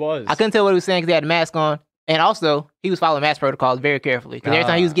yeah, he was. I couldn't tell what he was saying because he had a mask on. And also, he was following mask protocols very carefully. Because every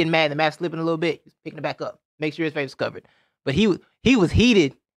time he was getting mad, the mask slipping a little bit, he was picking it back up. Make sure his face was covered. But he was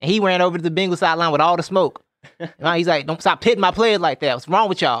heated, and he ran over to the Bengals sideline with all the smoke. He's like, don't stop pitting my players like that. What's wrong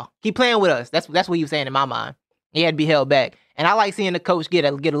with y'all? Keep playing with us. That's what he was saying in my mind. He had to be held back. And I like seeing the coach get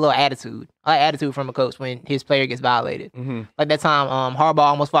a little attitude. I like attitude from a coach when his player gets violated. Mhm. Like that time Harbaugh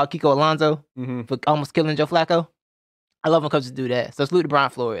almost fought Kiko Alonso Mhm. for almost killing Joe Flacco. I love when coaches do that. So salute to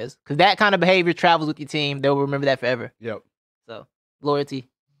Brian Flores. Because that kind of behavior travels with your team. They'll remember that forever. Yep. So loyalty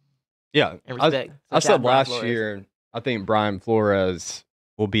Yeah. and respect. I So shout out said Brian last Flores. year, I think Brian Flores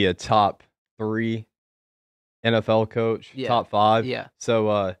will be a top 3 NFL coach, Yeah. top 5. Yeah.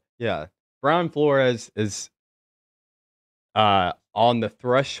 So, yeah, Brian Flores is on the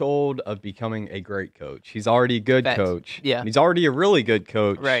threshold of becoming a great coach. He's already a good Facts. coach. Yeah. And he's already a really good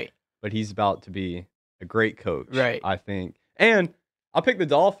coach. Right. But he's about to be a great coach. Right. I think. And I picked the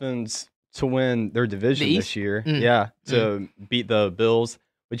Dolphins to win their division The this East? year. Mm. Yeah. To beat the Bills,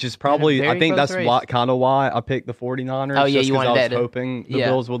 which is probably, I very think close that's race. kind of why I picked the 49ers. Oh, yeah, just you 'cause wanted I was that to- hoping the yeah.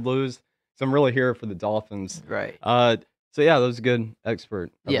 Bills would lose. So I'm really here for the Dolphins. Right. So yeah, that was a good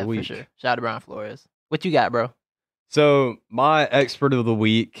expert of Yeah, the for week. sure. Shout out to Brian Flores. What you got, bro? So my expert of the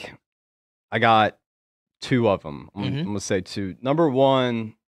week, I got 2 of them. I'm Mhm. gonna say 2. Number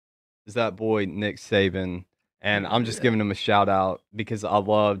 1 is that boy Nick Saban, and I'm just Yeah. giving him a shout out because I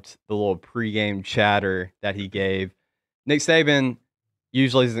loved the little pregame chatter that he gave. Nick Saban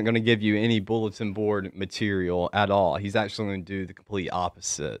usually isn't going to give you any bulletin board material at all. He's actually going to do the complete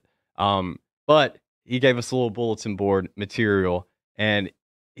opposite. But he gave us a little bulletin board material, and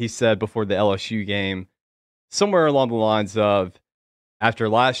he said before the LSU game, somewhere along the lines of, after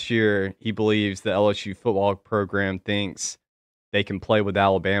last year, he believes the LSU football program thinks they can play with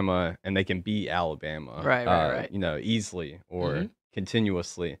Alabama and they can beat Alabama, Right. easily or Mhm.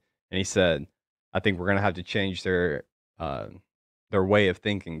 continuously. And he said, I think we're going to have to change their way of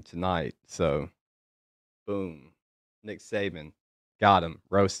thinking tonight. So, boom, Nick Saban, got him,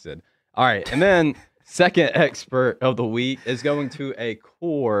 roasted. All right, and then second expert of the week is going to a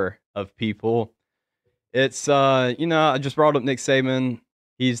core of people. It's I just brought up Nick Saban.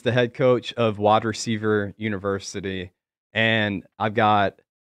 He's the head coach of Wide Receiver University, and I've got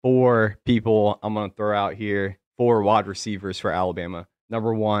 4 people I'm going to throw out here, 4 wide receivers for Alabama.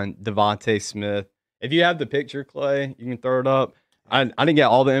 Number 1, Devontae Smith. If you have the picture, Clay, you can throw it up. I didn't get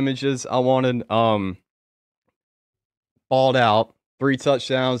all the images I wanted. Balled out, 3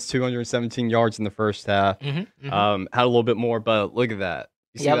 touchdowns, 217 yards in the first half. Mm-hmm. Had a little bit more, but look at that.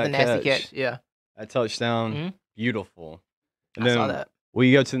 You see Yeah, that was a that nasty catch. Yeah. That touchdown, Mhm. beautiful. And I then saw that.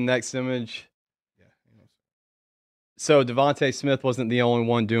 we go to the next image. Yeah. So Devontae Smith wasn't the only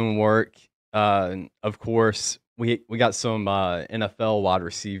one doing work. Of course, we got some NFL wide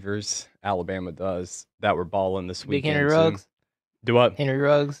receivers. Alabama does that were balling this Big weekend. Henry too. Ruggs. Do what? Henry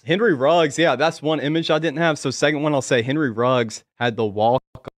Ruggs. Henry Ruggs. Yeah, that's one image I didn't have. So second one, I'll say Henry Ruggs had the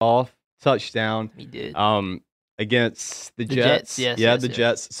walk-off touchdown. He did. Against the The Jets. Jets, yes, Yeah, yes, the yes.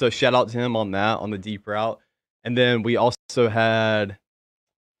 Jets. So shout out to him on that, on the deep route. And then we also had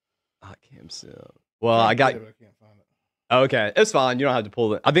Cam Sims. Well, I got But I can't find it. okay. It's fine. You don't have to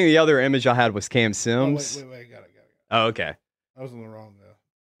pull it. I think the other image I had was Cam Oh, Sims. wait. Got it. Oh, okay. I was on the wrong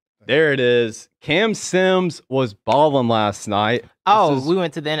though. There it is. Cam Sims was balling last night. Oh, This is- we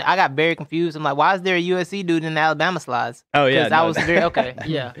went to the. I got very confused. I'm like, why is there a USC dude in the Alabama slides? Oh yeah, I no, was very okay.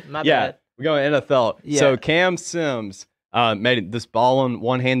 Yeah, my yeah. bad. We're going NFL. Yeah. So Cam Sims made this balling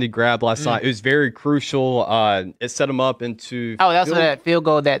one-handed grab last night. It was very crucial. It set him up into. Oh, that's field- that field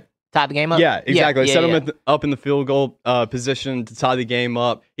goal that tied the game up. Yeah, exactly. Yeah, Set him yeah. up in the field goal position to tie the game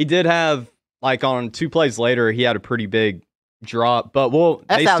up. He did have, like, on 2 plays later, he had a pretty big drop, but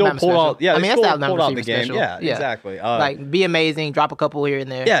That's they still Alabama pulled special. out. Yeah, I they mean, that's still Alabama pulled out the receiver game. special. Yeah, Yeah. exactly. Like be amazing, drop a couple here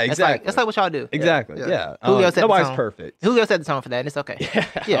and there. Yeah, That's exactly. like what y'all do. Exactly. Yeah. Julio set the nobody's tone. perfect. Julio set the tone for that, and it's okay.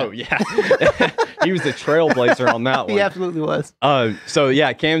 Yeah. Oh yeah. He was the trailblazer on that one. He absolutely was. So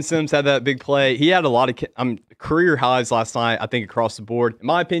yeah, Cam Sims had that big play. He had a lot of career highs last night, I think, across the board. In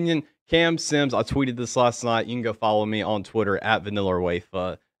my opinion, Cam Sims, I tweeted this last night. You can go follow me on Twitter at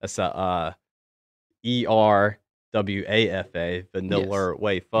VanillaWafa. That's ERWAFA, Vanilla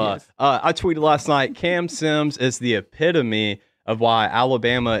Wafa. Yes. I tweeted last night, Cam Sims is the epitome of why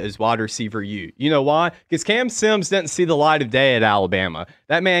Alabama is wide receiver U. You know why? Because Cam Sims didn't see the light of day at Alabama.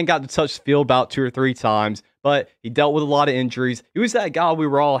 That man got to touch the field about 2 or 3 times, but he dealt with a lot of injuries. He was that guy we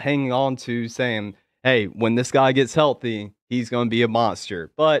were all hanging on to saying, hey, when this guy gets healthy, he's going to be a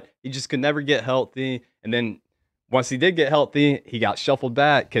monster. But he just could never get healthy. And then once he did get healthy, he got shuffled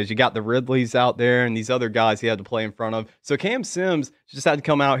back because you got the Ridleys out there and these other guys he had to play in front of. So Cam Sims just had to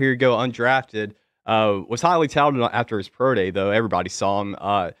come out here, go undrafted. Was highly touted after his pro day, though. Everybody saw him.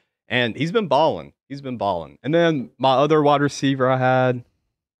 And he's been balling. He's been balling. And then my other wide receiver I had,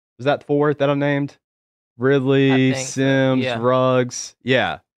 was that 4th that I named? Ridley, Sims, Yeah. Ruggs.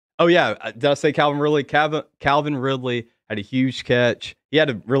 Yeah. Oh, yeah. Did I say Calvin Ridley? Calvin Ridley had a huge catch. He had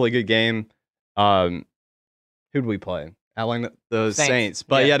a really good game. Who did we play? Atlanta, the Saints.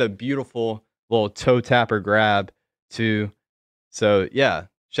 But he had a beautiful little toe tapper grab, too. So, yeah.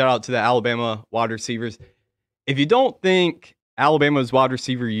 Shout out to the Alabama wide receivers. If you don't think Alabama's wide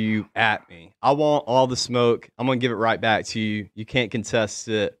receiver U at me, I want all the smoke. I'm going to give it right back to you. You can't contest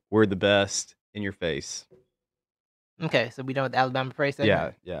it. We're the best in your face. Okay, so we done with the Alabama praise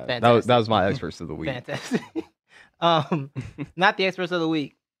segment? Yeah. Fantastic. That was my experts of the week. Fantastic. Not the experts of the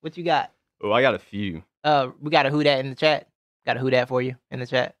week. What you got? Oh, I got a few. We got a who dat in the chat. Got a who dat for you in the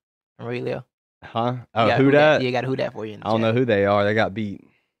chat from Relio. Huh? Oh, who dat? Yeah, got a who dat for you in the I don't chat. know who they are. They got beat.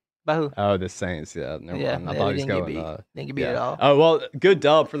 By who? Oh, the Saints. Yeah, never mind. I they thought he was didn't get going. beat. Didn't get beat at all. Oh, well, good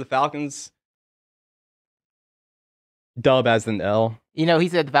dub for the Falcons. Dub as an L. You know, he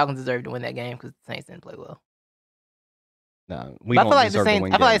said the Falcons deserved to win that game because the Saints didn't play well. No, But I feel like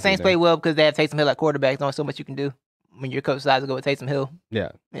the Saints play well because they have Taysom Hill at quarterback. There's only so much you can do when your coach decides to go with Taysom Hill.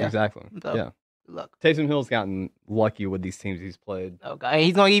 Yeah, exactly. So, yeah. Good luck. Taysom Hill's gotten lucky with these teams he's played. Oh God,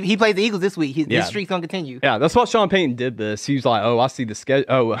 he plays the Eagles this week. His streak's gonna continue. Yeah, that's why Sean Payton did this. He was like, "Oh, I see the schedule.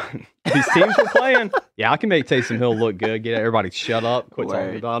 Oh, these teams are playing. Yeah, I can make Taysom Hill look good. Get everybody shut up. Quit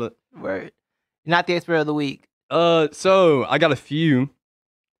talking about it." Word. Not the expert of the week. So I got a few.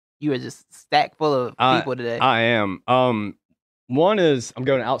 You are just stacked full of people today. I am. One is I'm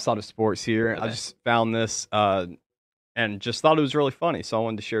going outside of sports here. Okay. I just found this and just thought it was really funny, so I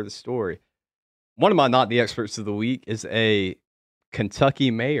wanted to share the story. One of my not the experts of the week is a Kentucky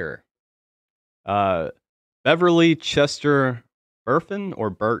mayor, Beverly Chester Burton or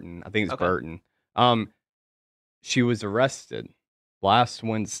Burton. I think it's Burton. She was arrested last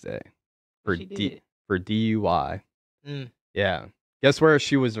Wednesday for DUI. Yeah. Guess where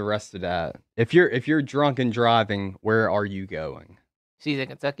she was arrested at? If you're drunk and driving, where are you going? She's in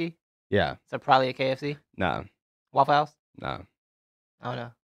Kentucky? Yeah. So probably a KFC? No. Waffle House? No. I don't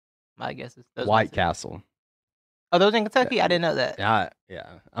know. My guess is White Castle. Oh, those in Kentucky? I didn't know that. Yeah.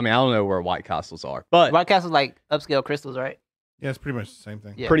 I mean, I don't know where White Castles are, but White Castle's like upscale crystals, right? Yeah, it's pretty much the same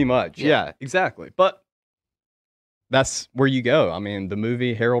thing. Yeah. pretty much. Yeah, exactly. But that's where you go. I mean, the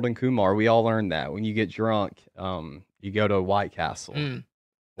movie Harold and Kumar, we all learned that when you get drunk, you go to White Castle,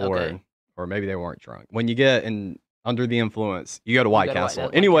 or maybe they weren't drunk. When you get under the influence, you go to White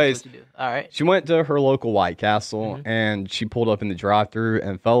Castle. Anyways, all right. she went to her local White Castle and she pulled up in the drive-thru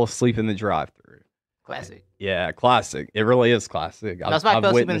and fell asleep in the drive-thru. Classic. Yeah, classic. It really is classic. That's why I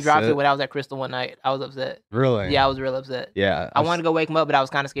fell asleep in the drive-thru when I was at Crystal one night. I was upset. Really? Yeah, I was real upset. Yeah. I wanted to go wake him up, but I was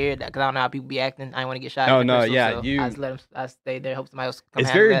kind of scared because I don't know how people be acting. I didn't want to get shot. Oh, in no, Crystal, yeah, so I just let him. I stayed there. Hope somebody else come.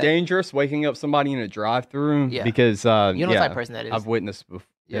 It's very dangerous waking up somebody in a drive-thru because you know what type of person that is. I've witnessed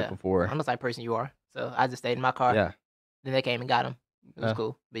it before. I don't know what type of person you are, so I just stayed in my car. Yeah. Then they came and got him. It was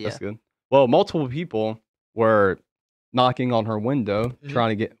cool, but yeah, that's good. Well, multiple people were knocking on her window,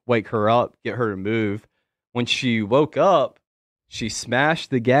 trying to wake her up, get her to move. When she woke up, she smashed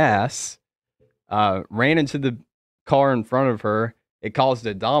the gas, ran into the car in front of her. It caused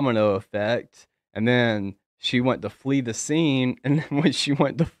a domino effect, and then she went to flee the scene. And when she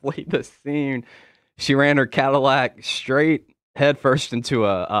went to flee the scene, she ran her Cadillac straight headfirst into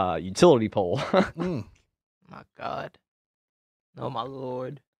a utility pole. My God. Oh my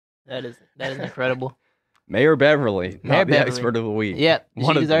Lord. That is incredible. Mayor Beverly, Mayor the expert of the week. Yep.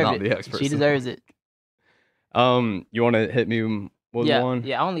 One she of deserves not it. the experts. She deserves it. You want to hit me with one?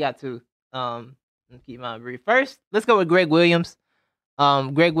 Yeah, I only got two. Let's keep mine brief. First, let's go with Greg Williams.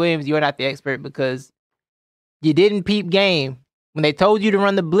 Greg Williams, you're not the expert because you didn't peep game. When they told you to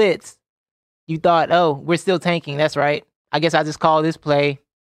run the blitz, you thought, oh, we're still tanking. That's right. I guess I just call this play.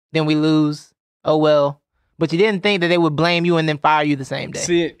 Then we lose. Oh, well. But you didn't think that they would blame you and then fire you the same day.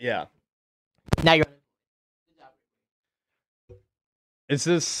 See, yeah. Now you're... It's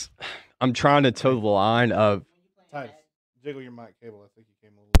this... I'm trying to toe the line of... Titus, jiggle your mic cable. I think you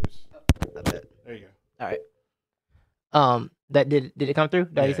came a little Williams. I bet. There you go. All right. That did it come through?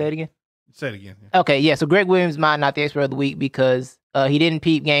 Did you Yeah. say it again? Say it again. Yeah. Okay, yeah. So Greg Williams, not the expert of the week because he didn't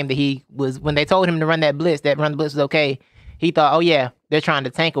peep game that he was when they told him to run that blitz. That run the blitz was okay. He thought, oh yeah, they're trying to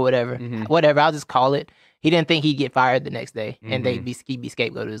tank or whatever. Mhm. Whatever, I'll just call it. He didn't think he'd get fired the next day, and Mhm. he'd be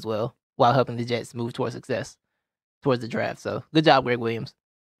scapegoated as well while helping the Jets move towards success towards the draft. So good job, Greg Williams.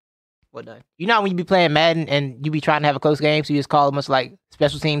 Well done. You know how when you be playing Madden and you be trying to have a close game, so you just call it much like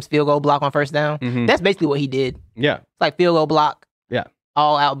special teams field goal block on first down. Mhm. That's basically what he did. Yeah. It's like field goal block. Yeah.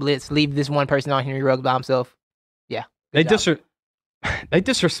 All out blitz. Leave this one person on Henry Ruggs by himself. Yeah. They good job. they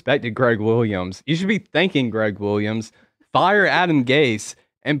disrespected Greg Williams. You should be thanking Greg Williams. Fire Adam Gase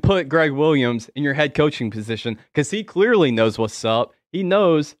and put Greg Williams in your head coaching position because he clearly knows what's up. He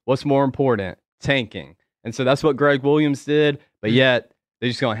knows what's more important, tanking. And so that's what Greg Williams did, but yet they're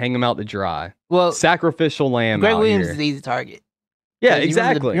just going to hang him out to dry. Well, Sacrificial lamb Greg out Williams here. is an easy target. Yeah, You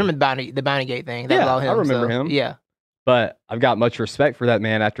exactly. Remember the bounty gate thing? That Yeah, was all him. I remember so, him. Yeah. But I've got much respect for that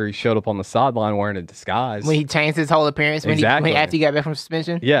man after he showed up on the sideline wearing a disguise. When he changed his whole appearance Exactly. after he got back from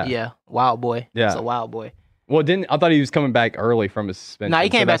suspension. Yeah. Yeah. Wild boy. Yeah. It's a wild boy. Well, I thought he was coming back early from his suspension. No, he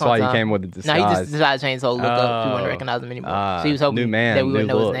came so back that's why on he time. came with the No, disguise. he just decided to change his whole look up. He wouldn't Oh. recognize him anymore. So he was hoping New man, that we wouldn't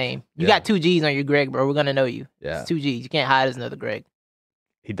new know his look. name. You Yeah. got 2 G's on your Greg, bro. We're gonna know you. Yeah. It's 2 G's. You can't hide as another Greg.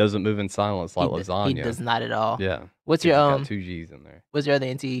 He doesn't move in silence like He lasagna. does not at all. Yeah. What's He's your got 2 G's in there. What's your other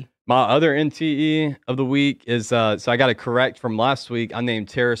NT? My other NTE of the week is so I got to correct from last week. I named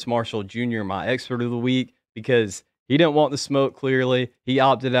Terrace Marshall Jr. my expert of the week because he didn't want the smoke. Clearly, he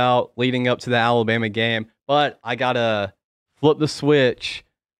opted out leading up to the Alabama game. But I gotta flip the switch.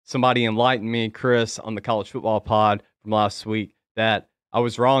 Somebody enlightened me, Chris, on the college football pod from last week, that I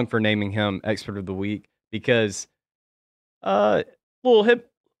was wrong for naming him expert of the week because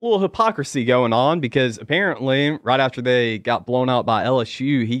little hypocrisy going on because apparently right after they got blown out by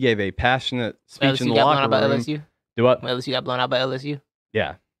LSU, he gave a passionate speech in the got blown locker out by room. LSU? Do what? When LSU got blown out by LSU?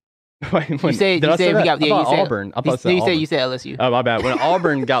 Yeah. Wait, You did said I say we that? got I thought you said Auburn. I thought I said you said Auburn. you said LSU. Oh, my bad. When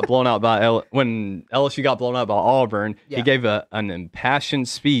Auburn got blown out by when LSU got blown out by Auburn, Yeah. he gave an impassioned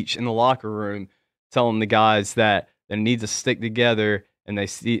speech in the locker room telling the guys that they need to stick together and they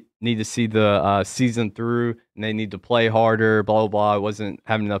need to see the season through and they need to play harder, blah, blah, blah. I wasn't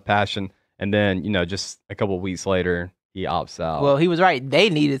having enough passion. And then, just a couple of weeks later, he opts out. Well, he was right.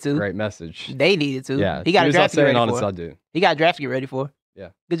 They needed to. Great message. They needed to. Yeah. He got a As soon as draft to get I say it ready honest, for. I do. He got a draft to get ready for. Yeah.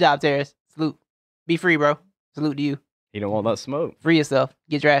 Good job, Terrace. Salute. Be free, bro. Salute to you. He don't want that smoke. Free yourself.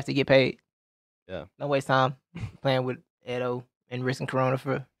 Get drafted. Get paid. Yeah. Don't waste time playing with Edo and risking Corona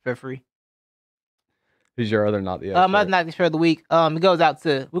for free. Who's your other not the My expert? not the expert of the week. It goes out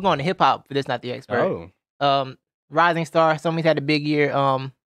to we're going to hip hop for this not the expert. Oh. Rising star. Somebody's had a big year.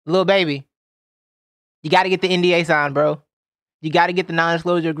 Lil Baby. You got to get the NDA signed, bro. You got to get the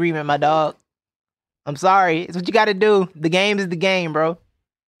non-disclosure agreement, my dog. I'm sorry. It's what you got to do. The game is the game, bro.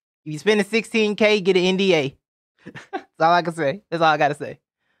 If you spend $16K, get an NDA. That's all I can say. That's all I got to say.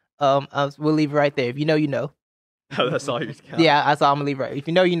 We'll leave it right there. If you know, you know. Oh, that's all you're Yeah, that's all I'm gonna leave right. If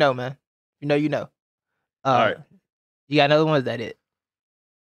you know, you know, man. If you know, you know. All right. You got another one? Is that it?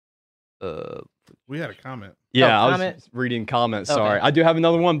 We had a comment. Yeah, I was comment? reading comments. Okay. Sorry. I do have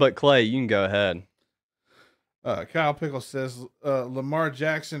another one, but Clay, you can go ahead. Kyle Pickle says Lamar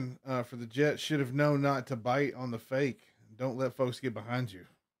Jackson for the Jets should have known not to bite on the fake. Don't let folks get behind you.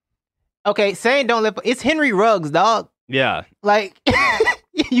 Okay, saying don't let. It's Henry Ruggs, dog. Yeah. Like,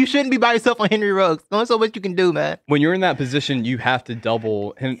 you shouldn't be by yourself on Henry Ruggs. There's only so much you can do, man. When you're in that position, you have to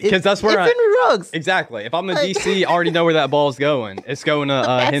double him because that's where it's Henry Ruggs. exactly. If I'm the DC, I already know where that ball's going. It's going to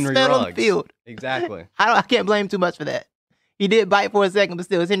That's Henry stand Ruggs. on the field. Exactly. I can't blame him too much for that. He did bite for a second, but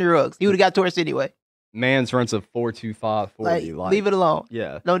still, it's Henry Ruggs. He would have got torched anyway. Man's runs a 4.25 40. Like, leave it alone.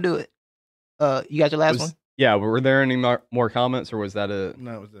 Yeah. Don't do it. You got your last one? Yeah. Were there any more comments, or was that a?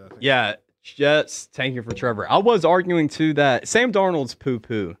 No, it was that. Yeah. Jets tanking for Trevor. I was arguing too that Sam Darnold's poo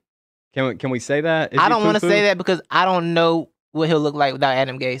poo. Can we say that? Is I he don't want to poo-poo? say that because I don't know what he'll look like without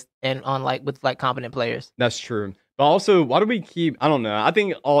Adam Gase and with competent players. That's true. But also, why do we keep? I don't know. I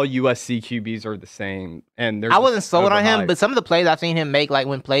think all USC QBs are the same, and I wasn't sold on him, overhyped. but some of the plays I've seen him make, like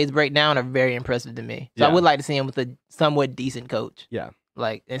when plays break down, are very impressive to me. So I Yeah. would like to see him with a somewhat decent coach. Yeah.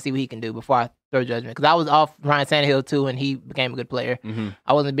 Like, and see what he can do before I throw judgment. Because I was off Ryan Tannehill too, and he became a good player. Mhm.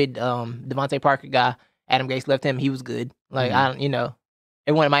 I wasn't a big Devontae Parker guy. Adam Gase left him; he was good. Like Mhm.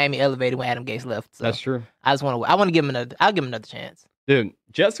 everyone in Miami elevated when Adam Gase left. So That's true. I want to give him another. I'll give him another chance. Dude,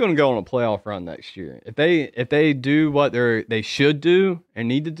 Jets going to go on a playoff run next year. If they do what they should do and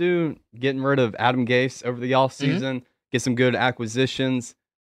need to do, getting rid of Adam Gase over the offseason, get some good acquisitions,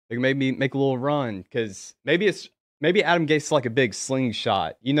 they can maybe make a little run because maybe maybe Adam Gase is like a big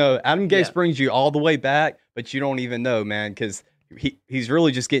slingshot. You know, Adam Gase brings you all the way back, but you don't even know, man, because he's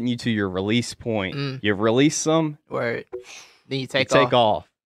really just getting you to your release point. You release them, Word. Then you take off.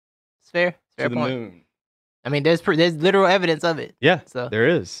 It's fair. Fair to point. The moon. I mean, there's literal evidence of it. Yeah, so there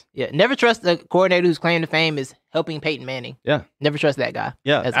is. Yeah, never trust the coordinator whose claim to fame is helping Peyton Manning. Yeah, never trust that guy.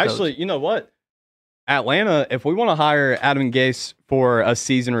 Yeah, actually, you know what? Atlanta, if we want to hire Adam Gase for a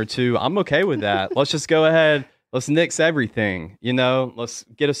season or two, I'm okay with that. Let's just go ahead. Let's nix everything. You know, let's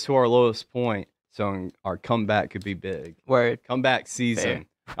get us to our lowest point, so our comeback could be big. Word. Comeback season.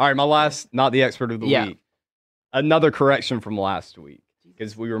 Fair. All right, my last, not the expert of the week. Another correction from last week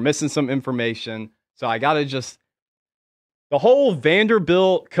because we were missing some information. So I got to the whole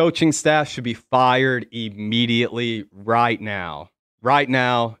Vanderbilt coaching staff should be fired immediately right now. Right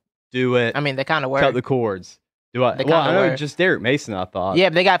now, do it. I mean, they kind of were. Cut the cords. Do I? Well, I know just Derek Mason, I thought. Yeah,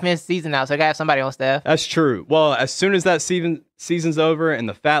 but they got finished season now, so they got to have somebody on staff. That's true. Well, as soon as that season's over and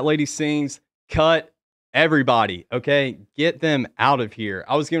the fat lady sings, cut everybody, okay? Get them out of here.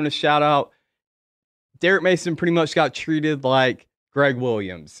 I was giving a shout out. Derek Mason pretty much got treated like Greg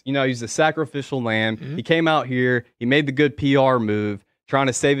Williams. You know, he's a sacrificial lamb. Mm-hmm. He came out here. He made the good PR move, trying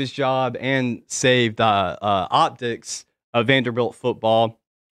to save his job and save the optics of Vanderbilt football.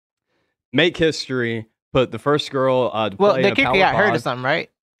 Make history. Put the first girl to play the kicker got hurt or something, right?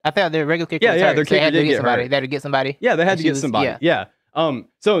 I thought their regular kicker was hurt, their kicker did get somebody. hurt. They had to get somebody. Yeah, they had to get somebody. Yeah.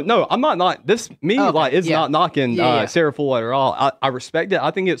 So no, I'm not this me like it's not knocking Sarah Fuller at all. I respect it.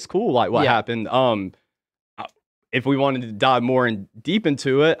 I think it's cool like what happened. If we wanted to dive more in deep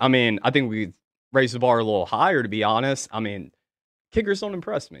into it, I mean, I think we raise the bar a little higher, to be honest. I mean, kickers don't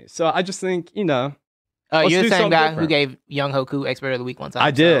impress me. So I just think, you know. You're the same guy who gave Young Hoku Expert of the Week one time.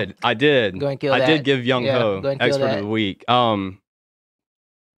 I did. Go and kill that. I did give Young Ho Expert of the Week.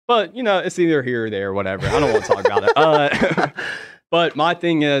 But, you know, it's either here or there or whatever. I don't want to talk about it. But my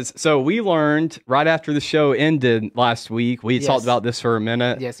thing is, so we learned right after the show ended last week, we talked about this for a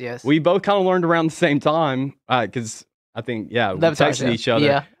minute. Yes. We both kind of learned around the same time because I think, we texted each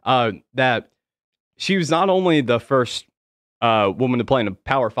other that she was not only the first woman to play in a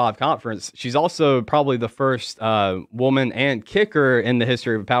Power 5 conference, she's also probably the first woman and kicker in the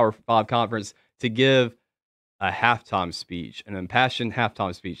history of a Power 5 conference to give a halftime speech, an impassioned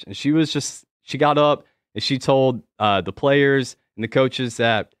halftime speech. And she got up and she told the players and the coaches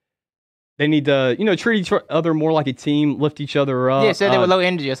that they need to, you know, treat each other more like a team, lift each other up. Yeah, said they were low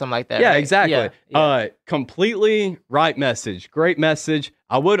energy or something like that. Yeah, right? exactly. Yeah. Completely right message. Great message.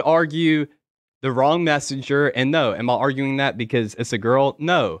 I would argue the wrong messenger. And no, am I arguing that because it's a girl?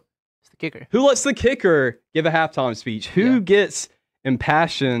 No. It's the kicker. Who lets the kicker give a halftime speech? Who gets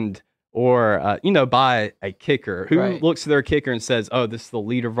impassioned or, by a kicker? Who looks at their kicker and says, oh, this is the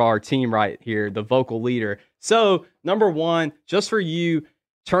leader of our team right here, the vocal leader. So, number one, just for you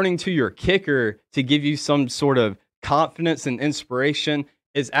turning to your kicker to give you some sort of confidence and inspiration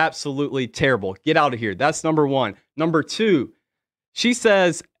is absolutely terrible. Get out of here. That's number one. Number two, she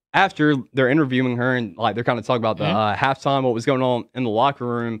says after they're interviewing her and like they're kind of talking about the halftime, what was going on in the locker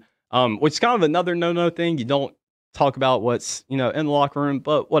room, which is kind of another no-no thing. You don't talk about what's, in the locker room,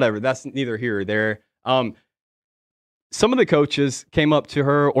 but whatever. That's neither here or there. Some of the coaches came up to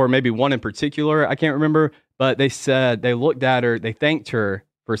her, or maybe one in particular, I can't remember, but they said they looked at her, they thanked her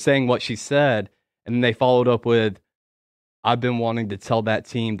for saying what she said, and then they followed up with, I've been wanting to tell that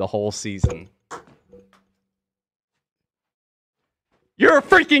team the whole season. You're a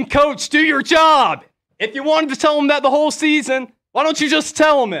freaking coach. Do your job. If you wanted to tell them that the whole season, why don't you just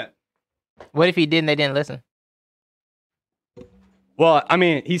tell them it? What if he did and they didn't listen? Well, I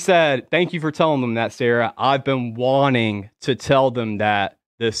mean, he said, thank you for telling them that, Sarah. I've been wanting to tell them that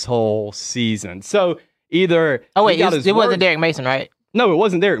this whole season. So either... Oh, wait, it wasn't Derek Mason, right? No, it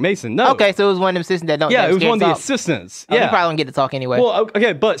wasn't Derek Mason. No. Okay, so it was one of them assistants that don't... Yeah, it was one of the assistants. Oh, yeah. He probably don't get to talk anyway. Well,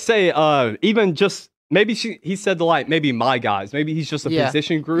 okay, but say even just... Maybe he said to like, maybe my guys. Maybe he's just a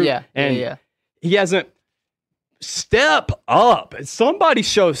position group. Yeah, and he hasn't... Step up. Somebody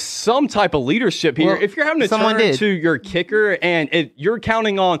show some type of leadership here. Well, if you're having to turn to your kicker and you're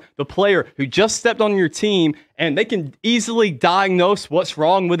counting on the player who just stepped on your team and they can easily diagnose what's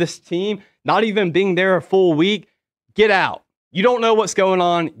wrong with this team, not even being there a full week, get out. You don't know what's going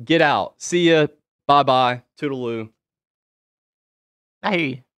on. Get out. See ya. Bye-bye. Toodaloo. I hear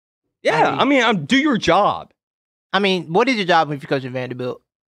you. Yeah, I mean, do your job. I mean, what is your job if you coach at Vanderbilt?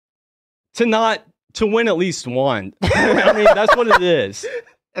 To win at least one. I mean, that's what it is.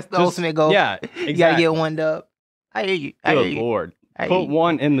 That's the ultimate goal. Yeah, exactly. You gotta get one dub. I hear you. Good Lord. Put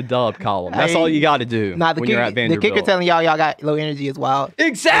one in the dub column. That's all you got to do when you're at Vanderbilt. The kicker telling y'all got low energy is wild.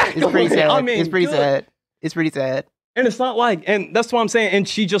 Exactly. It's pretty sad. It's pretty sad. It's pretty sad. And it's not like, and that's what I'm saying. And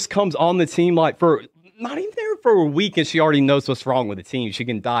she just comes on the team like for not even there for a week, and she already knows what's wrong with the team. She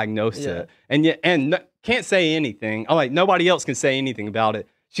can diagnose it, and yet can't say anything. I'm like, nobody else can say anything about it.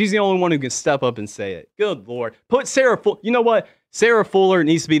 She's the only one who can step up and say it. Good Lord, put Sarah. You know what? Sarah Fuller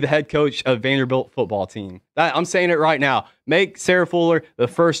needs to be the head coach of Vanderbilt football team. I'm saying it right now. Make Sarah Fuller the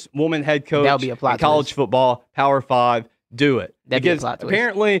first woman head coach That'll be a plot in college twist. football, Power 5. Do it. That'd be a Because plot twist.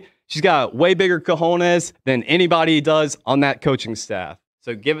 apparently she's got way bigger cojones than anybody does on that coaching staff.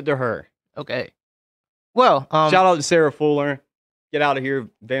 So give it to her. Okay. Well, Shout out to Sarah Fuller. Get out of here,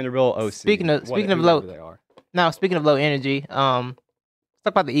 Vanderbilt OC. Speaking of Whoever low, they are. now speaking of low energy, let's talk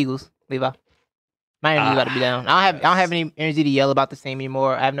about the Eagles, Levi. My energy got to be down. I don't have any energy to yell about the team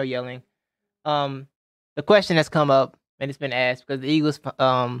anymore. I have no yelling. The question that's come up and it's been asked because the Eagles,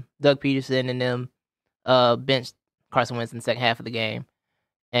 Doug Peterson and them, benched Carson Wentz in the second half of the game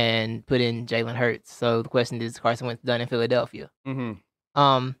and put in Jalen Hurts. So the question is, Carson Wentz done in Philadelphia?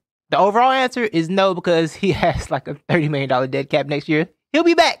 Mm-hmm. The overall answer is no because he has like a $30 million dead cap next year. He'll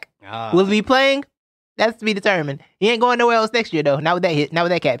be back. Will he be playing? That's to be determined. He ain't going nowhere else next year though. Not with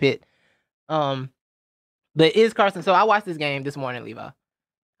that cap hit. But is Carson? So I watched this game this morning, Levi.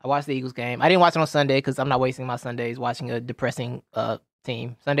 I watched the Eagles game. I didn't watch it on Sunday because I'm not wasting my Sundays watching a depressing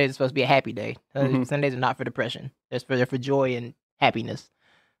team. Sundays are supposed to be a happy day. Sundays are not for depression. They're for joy and happiness.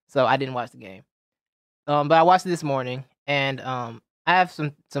 So I didn't watch the game. But I watched it this morning, and I have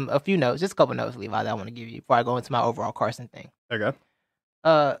a few notes, just a couple notes, Levi, that I want to give you before I go into my overall Carson thing. Okay.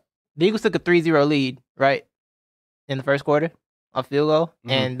 The Eagles took a 3-0 lead, right, in the first quarter on field goal,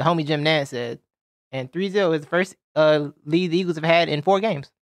 and the homie Jim Nantz said, and 3-0 is the first lead the Eagles have had in 4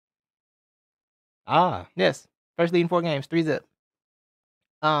 games. Yes, first lead in 4 games, 3-0.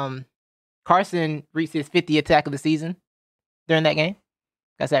 Carson reached his 50th attack of the season during that game.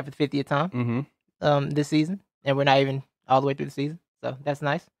 Got sacked for the 50th time this season, and we're not even all the way through the season, so that's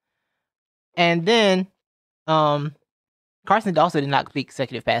nice. And then Carson also did not complete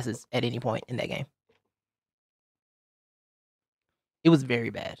consecutive passes at any point in that game. It was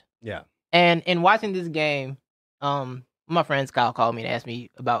very bad. Yeah. And in watching this game, my friend Kyle called me and asked me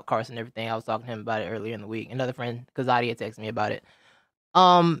about Carson and everything. I was talking to him about it earlier in the week. Another friend, Kazadi, had texted me about it.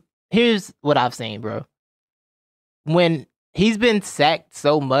 Here's what I've seen, bro. When he's been sacked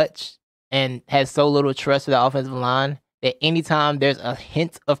so much and has so little trust for the offensive line that anytime there's a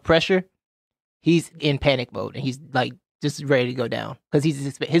hint of pressure, he's in panic mode and he's like just ready to go down because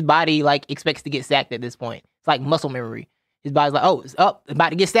his body like expects to get sacked at this point. It's like muscle memory. His body's like, oh, it's up, about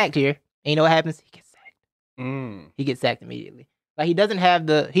to get sacked here. And you know what happens? He gets sacked. He gets sacked immediately. Like he doesn't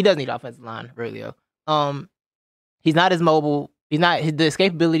need offensive line, really. He's not as mobile. He's not the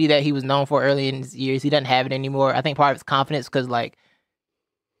escapability that he was known for early in his years. He doesn't have it anymore. I think part of it's confidence because like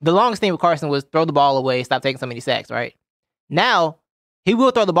the longest thing with Carson was throw the ball away, stop taking so many sacks, right? Now he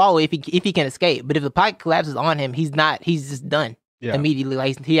will throw the ball away if he can escape. But if the pocket collapses on him, he's just done immediately.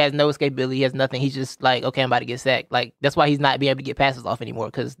 Like he has no escapability. He has nothing. He's just like, okay, I'm about to get sacked. Like that's why he's not being able to get passes off anymore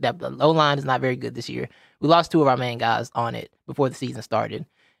because the O line is not very good this year. We lost 2 of our main guys on it before the season started,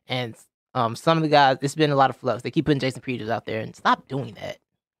 and some of the guys, it's been a lot of flux. They keep putting Jason Peters out there, and stop doing that.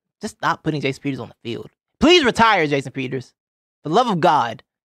 Just stop putting Jason Peters on the field. Please retire, Jason Peters. For the love of God,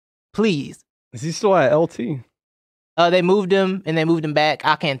 please. Is he still at LT? They moved him and they moved him back.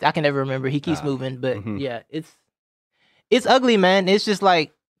 I can never remember. He keeps moving, but yeah, it's ugly, man. It's just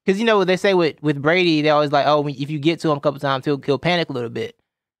like because you know what they say with Brady, they always like, oh, if you get to him a couple times, he'll panic a little bit,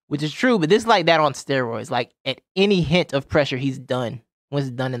 which is true. But this is like that on steroids. Like at any hint of pressure, he's done. Once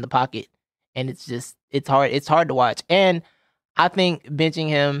it's done in the pocket, and it's hard. It's hard to watch, and I think benching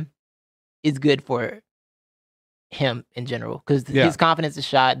him is good for him in general because his confidence is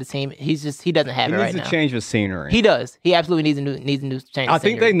shot. The team, he doesn't have it right now. He needs a change of scenery. He does. He absolutely needs a new change. I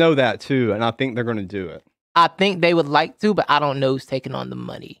think they know that too, and I think they're going to do it. I think they would like to, but I don't know who's taking on the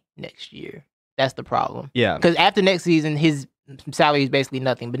money next year. That's the problem. Yeah, because after next season, his salary is basically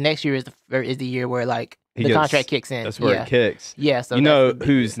nothing. But next year is the year where like the contract kicks in. That's where it kicks. Yeah. So you know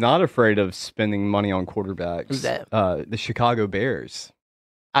who's not afraid of spending money on quarterbacks? Who's that? The Chicago Bears.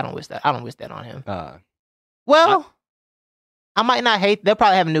 I don't wish that on him. I might not hate. They'll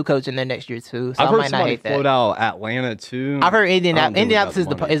probably have a new coach in there next year too. So I've I heard might not hate that. float out Atlanta too. I've heard Indianapolis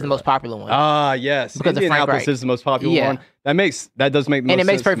is the most popular one. Yes, because Indianapolis is the most popular one. That does make most sense. And it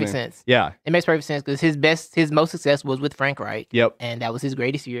makes perfect sense. Yeah, it makes perfect sense because his most success was with Frank Reich. Yep, and that was his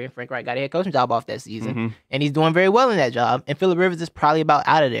greatest year. And Frank Reich got a head coaching job off that season, and he's doing very well in that job. And Phillip Rivers is probably about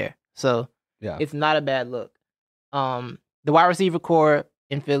out of there, so it's not a bad look. The wide receiver core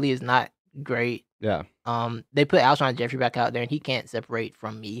in Philly is not great. Yeah. They put Alshon Jeffrey back out there, and he can't separate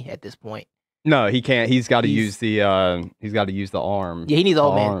from me at this point. No, he can't. He's got to He's- use the arm. Yeah, he needs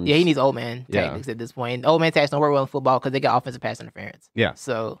old man. arms. Yeah, he needs old man Yeah. tactics at this point. And old man tactics don't work well in football because they got offensive pass interference. Yeah.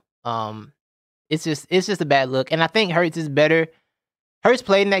 So, it's just a bad look. And I think Hurts is better. Hurts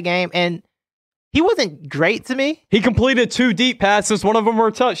played in that game, and he wasn't great to me. He completed 2 deep passes. One of them were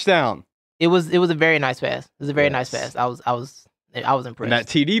a touchdown. It was a very nice pass. It was a very nice Yes. pass. I was impressed. And that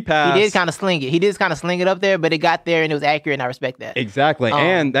TD pass. He did kind of sling it. He did kind of sling it up there, but it got there and it was accurate, and I respect that. Exactly.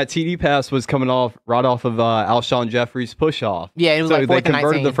 And that TD pass was coming right off of Alshon Jeffrey's push off. Yeah, it was So like they 4th and 19.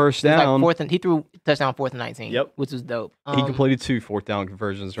 converted the first It was like down. 4th and he threw touchdown 4th and 19. Yep. Which was dope. He completed 2 4th down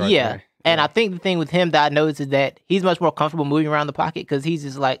conversions right yeah. there. And I think the thing with him that I noticed is that he's much more comfortable moving around the pocket because he's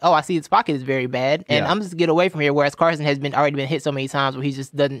just like, oh, I see his pocket is very bad, and Yeah. I'm just get away from here. Whereas Carson has already been hit so many times where he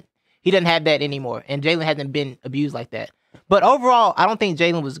just doesn't have that anymore, and Jalen hasn't been abused like that. But overall, I don't think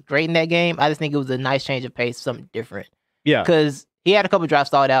Jalen was great in that game. I just think it was a nice change of pace, something different. Yeah. Because he had a couple drives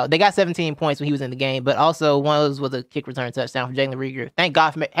stalled out. They got 17 points when he was in the game, but also one of those was a kick return touchdown from Jalen Rieger. Thank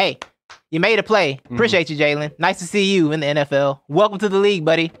God for hey, you made a play. Appreciate you, Jalen. Nice to see you in the NFL. Welcome to the league,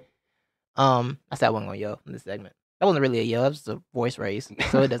 buddy. I said I wasn't gonna yell in this segment. That wasn't really a yell. That was just a voice raise,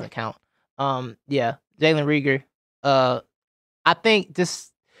 so it doesn't count. Yeah, Jalen Rieger. I think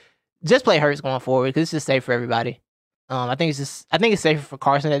just play Hurts going forward because it's just safe for everybody. I think it's safer for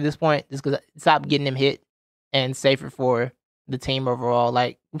Carson at this point just because stop getting him hit and safer for the team overall.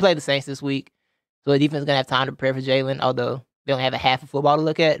 Like we played the Saints this week, so the defense is gonna have time to prepare for Jalen. Although they only have a half of football to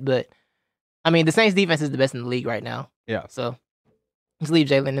look at, but I mean the Saints defense is the best in the league right now. Yeah. So just leave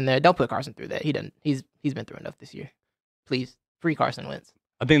Jalen in there. Don't put Carson through that. He doesn't. He's been through enough this year. Please, free Carson Wentz.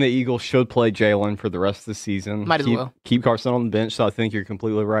 I think the Eagles should play Jalen for the rest of the season. Might as well. Keep Carson on the bench, so I think you're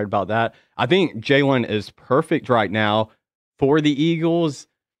completely right about that. I think Jalen is perfect right now for the Eagles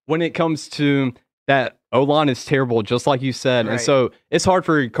when it comes to that O-line is terrible, just like you said. Right. And so it's hard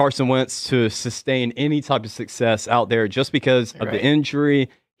for Carson Wentz to sustain any type of success out there just because of Right. the injury.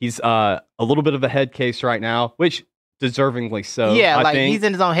 He's a little bit of a head case right now, which deservingly so. Yeah, I like think. he's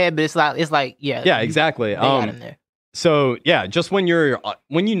in his own head, but it's like yeah. Yeah, exactly. They got him there. So yeah, just when you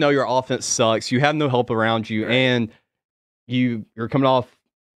know your offense sucks, you have no help around you, Right. and you're coming off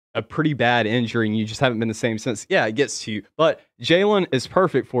a pretty bad injury, and you just haven't been the same since. Yeah, it gets to you. But Jalen is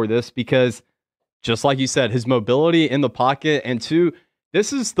perfect for this because, just like you said, his mobility in the pocket, and two,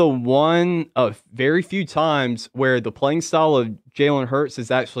 this is the one of very few times where the playing style of Jalen Hurts is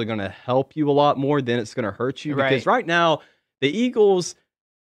actually going to help you a lot more than it's going to hurt you. Because right now, the Eagles,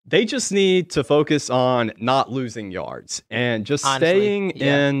 they just need to focus on not losing yards and just staying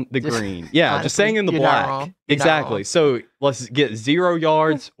in the green. Yeah, honestly, just staying in the you're not black. wrong. You're not Exactly. wrong. So let's get 0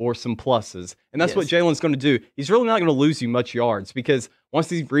 yards or some pluses. And that's what Yes. Jalen's going to do. He's really not going to lose you much yards because once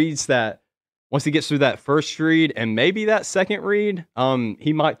he gets through that first read and maybe that second read,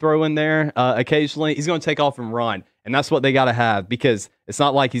 he might throw in there occasionally. He's going to take off and run. And that's what they got to have because it's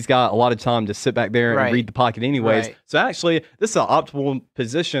not like he's got a lot of time to sit back there Right. and read the pocket anyways. Right. So actually, this is an optimal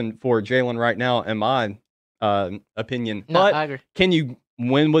position for Jalen right now, in my opinion. No, but I agree. can you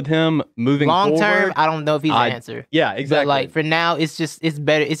win with him moving Long forward? term, I don't know if he's the answer. Yeah, exactly. But like for now, it's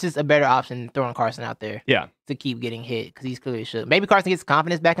better. It's just a better option than throwing Carson out there. Yeah. To keep getting hit because he's clearly should. Maybe Carson gets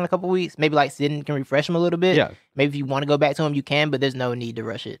confidence back in a couple weeks. Maybe like Sidney can refresh him a little bit. Yeah. Maybe if you want to go back to him, you can. But there's no need to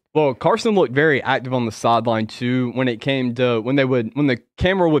rush it. Well, Carson looked very active on the sideline too when it came to when the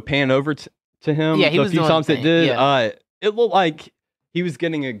camera would pan over to him. Yeah, he the was few doing times the it thing, did. yeah. It looked like he was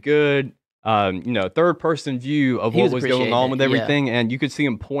getting a good third person view of He what was was going on appreciating with it, yeah. everything, and you could see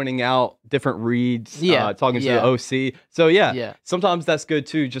him pointing out different reads. Yeah, talking to yeah. the OC. So Yeah. sometimes that's good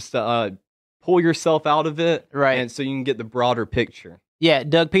too, just to pull yourself out of it, Right. and so you can get the broader picture. Yeah,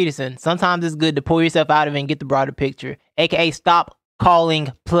 Doug Peterson. Sometimes it's good to pull yourself out of it and get the broader picture. AKA stop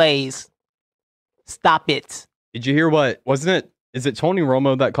calling plays. Stop it. Did you hear what? Wasn't it? Is it Tony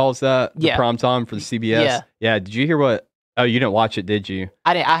Romo that calls that the Yeah. prime time for the CBS? Yeah. Yeah. Did you hear what? Oh, you didn't watch it, did you?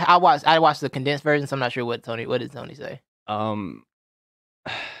 I didn't. I watched the condensed version, so I'm not sure what did Tony say.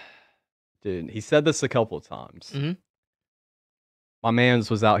 Dude, he said this a couple of times. Mhm. My man's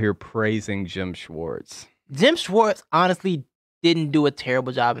was out here praising Jim Schwartz. Jim Schwartz honestly didn't do a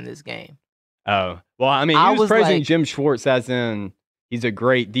terrible job in this game. Oh, well, I mean, he I was was praising like- Jim Schwartz as in he's a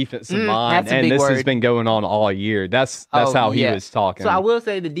great defensive mind, that's a and big this has word. been going on all year. That's Oh, how he yeah. was talking. So I will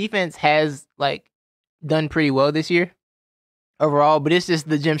say the defense has done pretty well this year overall, but it's just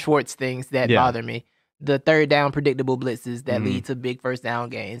the Jim Schwartz things that Yeah. bother me. The third down predictable blitzes that Mhm. lead to big first down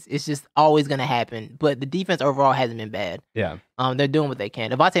gains. It's just always going to happen. But the defense overall hasn't been bad. Yeah. They're doing what they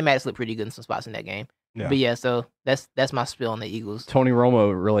can. Devontae Maddox looked pretty good in some spots in that game. Yeah. But yeah, so that's my spiel on the Eagles. Tony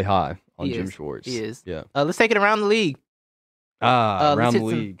Romo really high on He Jim is. Schwartz. He is. Yeah. Let's take it around the league. Around let's the hit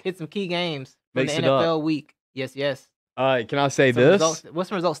league. hit some key games from Mix the it up. NFL week. Yes. Can I say Some this? results, what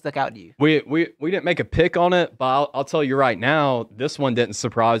some results stuck out to you? We didn't make a pick on it, but I'll tell you right now, this one didn't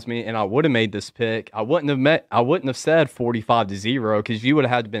surprise me, and I would have made this pick. I wouldn't have said 45-0 because you would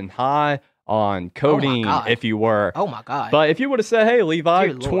have had to been high on codeine God. if you were. Oh my God! But if you would have said, "Hey, Levi,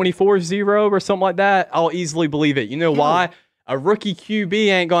 Dear Lord. 24-0 or something like that," I'll easily believe it. You know why? A rookie QB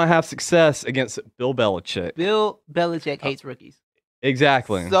ain't gonna have success against Bill Belichick. Bill Belichick hates rookies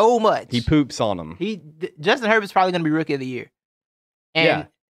Exactly. so much. He poops on them. Justin Herbert's probably going to be rookie of the year. And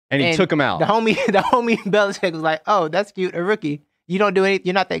And he took him out. The homie Belichick was like, "Oh, that's cute, a rookie. You don't do anything.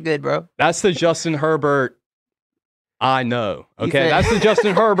 You're not that good, bro." That's the Justin Herbert I know. He Okay, said- that's the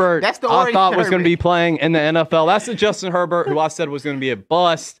Justin Herbert That's the I Oregon thought was going to be Herbert. playing in the NFL. That's the Justin Herbert who I said was going to be a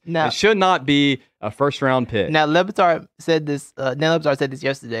bust. No. It should not be a first-round pick. Now, Lebatard said this. Ned Lebatard said this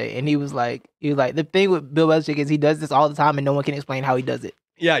yesterday, and he was like, the thing with Bill Belichick is he does this all the time, and no one can explain how he does it.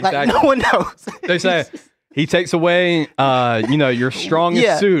 Yeah, Like exactly. no one knows. They say he takes away, your strongest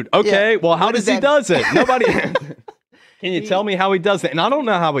Yeah, suit. Okay, well, how What does does he that- does it? Nobody. Can you tell me how he does it? And I don't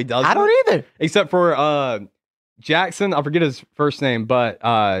know how he does it. I don't either. Except for Jackson, I forget his first name, but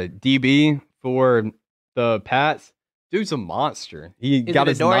DB for the Pats, dude's a monster. He Is got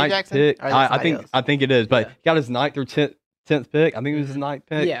it his Adoree' ninth Jackson? pick. Or is that I somebody else? think it is, but Yeah. got his ninth or tenth pick. I think it was his ninth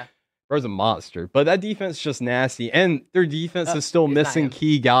pick. Yeah, Bro's a monster. But that defense is just nasty, and their defense is still it's not missing him.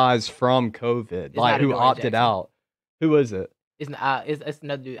 key guys from COVID, like not who Adoree' opted Jackson. out. Who is it? it's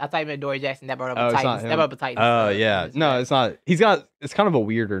another dude. I typed in Adoree' Jackson. That brought up Oh, the it's not Titans. him. That brought up the Titans. Oh yeah, no, it's not. It's kind of a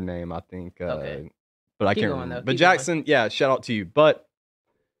weirder name, I think. Okay. But I Keep can't going, remember. though. But Keep going. Jackson, yeah, shout out to you. But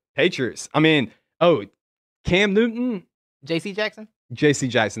Patriots, Cam Newton, J.C. Jackson. J.C.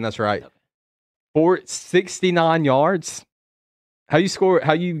 Jackson, that's right. Okay. For 69 yards. How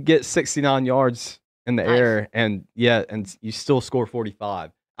you get 69 yards in the Nice. air and you still score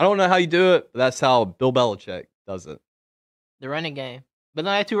 45. I don't know how you do it, but that's how Bill Belichick does it. The running game, but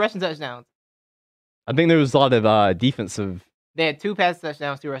they had 2 rushing touchdowns. I think there was a lot of defensive They had 2 passing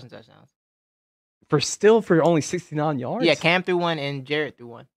touchdowns, 2 rushing touchdowns. for only 69 yards. Yeah, Cam threw one and Jarrett threw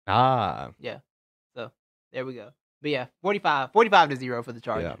one. So there we go. But yeah, 45-0 for the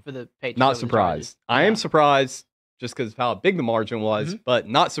Chargers. Yeah. For the Patriots. Not over the surprised. Chargers. I am Yeah. surprised just because of how big the margin was, Mhm. but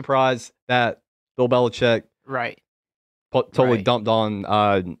not surprised that Bill Belichick Right. totally Right. dumped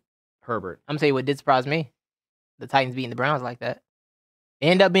on Herbert. I'm gonna tell you what did surprise me: the Titans beating the Browns like that. It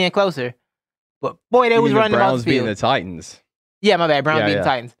ended up being closer, but boy, they You was mean running the them off Browns the beating field. the Titans. Yeah, my bad. Browns Yeah, beating yeah. the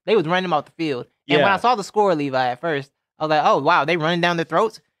Titans. They was running them off the field. And when Yeah. I saw the score, Levi, at first, I was like, "Oh wow, they running down their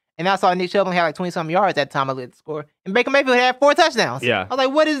throats." And I saw Nick Chubb only had like 20-something yards at the time I looked at the score, and Baker Mayfield had 4 touchdowns. Yeah. I was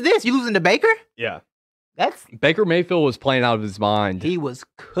like, "What is this? You losing to Baker?" Yeah. That's Baker Mayfield was playing out of his mind. he was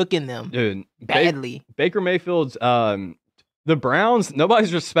cooking them Dude, badly. Baker Mayfield's the Browns,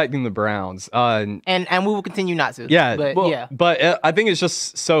 nobody's respecting the Browns. And we will continue not to. Yeah, But well, yeah. But I think it's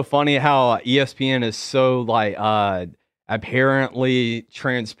just so funny how ESPN is so like apparently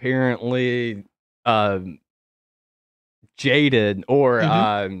transparently jaded, or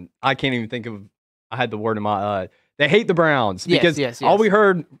Mhm. I can't even think of. I had the word in my. They hate the Browns Yes, because yes, all yes. we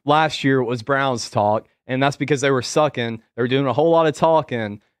heard last year was Browns talk, and that's because they were sucking. They were doing a whole lot of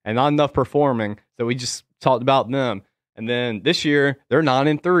talking and not enough performing. So we just talked about them. And then this year they're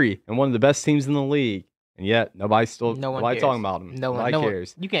 9-3 and one of the best teams in the league, and yet nobody's No one nobody cares. talking about them. No one Nobody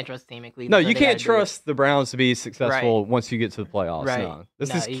cares. You can't trust the team in Cleveland. No, so you they can't gotta do it. trust the Browns to be successful once you get to the playoffs. Right. No. This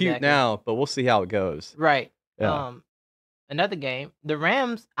No, is cute exactly. now, but we'll see how it goes. Right. Yeah. Another game, the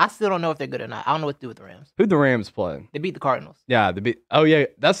Rams. I still don't know if they're good or not. I don't know what to do with the Rams. Who'd the Rams play? They beat the Cardinals. Yeah, oh yeah,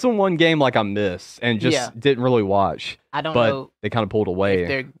 that's the one game like I missed and just Yeah. didn't really watch. I don't But know they kind of pulled away. if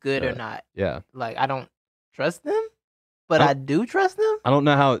they're good or Yeah. not. Yeah, Like I don't trust them, but I I do trust them. I don't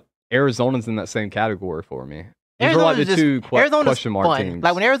know how Arizona's in that same category for me. These are like the Arizona's two Arizona's question mark fun. teams.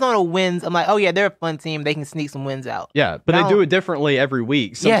 Like when Arizona wins, I'm like, oh yeah, they're a fun team. They can sneak some wins out. Yeah, but Now- they do it differently every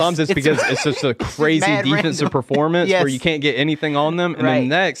week. Sometimes it's it's- because it's just a crazy mad defensive random. performance where Yes. you can't get anything on them, and Right. then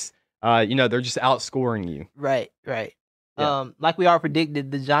next, they're just outscoring you. Right. Yeah. Like we all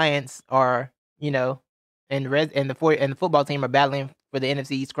predicted, the Giants are, and the football team are battling for the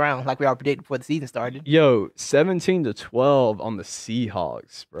NFC East crown, like we all predicted before the season started. Yo, 17-12 on the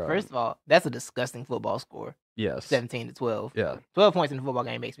Seahawks, bro. First of all, that's a disgusting football score. yes, 17-12. yeah. 12 points in the football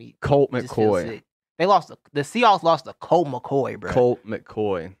game makes me Colt just feel McCoy, sick. The Seahawks lost to Colt McCoy, bro. Colt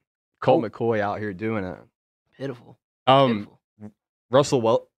McCoy out here doing it. Pitiful. Um,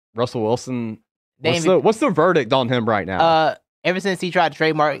 Pitiful. Russell Wilson. They What's the verdict on him right now? Ever since he tried to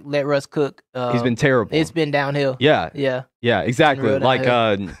trademark let Russ cook, He's been terrible. it's been downhill. yeah, Yeah. yeah, exactly. real Like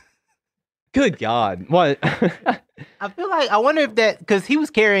Good God. What? I feel like I wonder if that because he was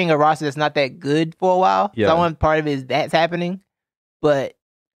carrying a roster that's not that good for a while. Yeah. So I wonder if part of it is that's happening, but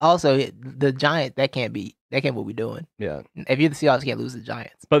also the Giants that can't what we're doing. Yeah. If you're the Seahawks, you can't lose the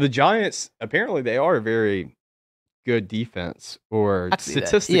Giants. But the Giants, apparently, they are a very good defense, or I can see that.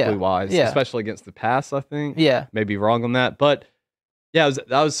 statistically Yeah. wise, Yeah. especially against the pass, I think. Yeah, Maybe wrong on that. But yeah,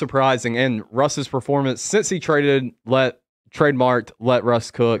 that was surprising. And Russ's performance, since he trademarked, let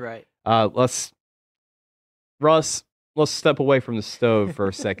Russ cook. right. Let's step away from the stove for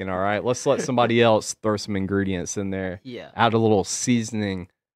a second, all right? Let's let somebody else throw some ingredients in there. Yeah, Add a little seasoning,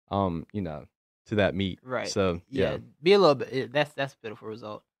 to that meat. right. So yeah. Be a little bit. That's a pitiful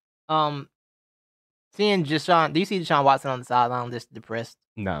result. Seeing Deshaun, do you see Deshaun Watson on the sideline just depressed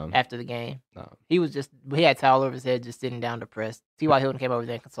No. after the game? No. He had towel over his head, just sitting down depressed. T.Y. Hilton came over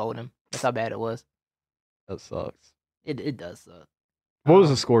there and consoled him. That's how bad it was. That sucks. It does suck. What was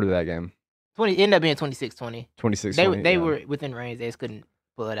the score to that game? It ended up being 26-20. 26-20. They were within range. They just couldn't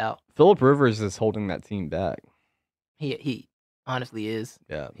pull it out. Phillip Rivers is holding that team back. He honestly is.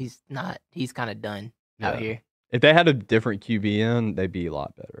 Yeah. He's not. He's kind of done out here. If they had a different QB in, they'd be a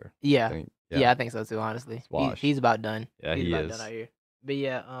lot better. Yeah. I think. Yeah, I think so too. Honestly, he's about done. Yeah, he's he about is. done out here. But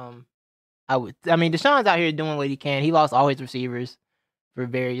yeah, I mean, Deshaun's out here doing what he can. He lost all his receivers for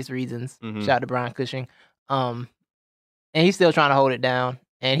various reasons. Mhm. Shout out to Brian Cushing. And he's still trying to hold it down.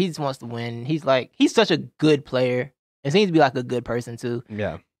 And he just wants to win. He's such a good player. It seems to be like a good person too.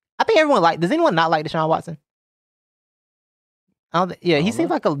 Yeah. I think does anyone not like Deshaun Watson? He seems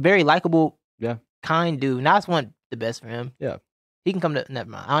like a very likable, kind dude. And I just want the best for him. Yeah. He can come to, never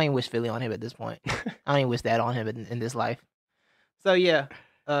mind. I don't even wish Philly on him at this point. I don't even wish that on him in this life. So yeah.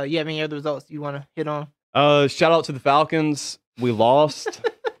 You have any other results you want to hit on? Shout out to the Falcons. We lost.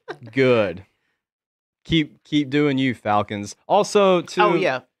 Good. Keep doing you, Falcons. Also to Oh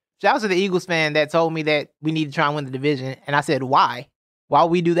yeah. Shout out to the Eagles fan that told me that we need to try and win the division. And I said, why? Why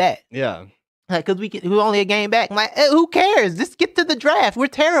would we do that? Yeah. Like, because we're only a game back. I'm like, who cares? Just get to the draft. We're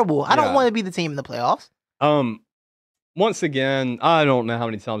terrible. I don't want to be the team in the playoffs. Once again, I don't know how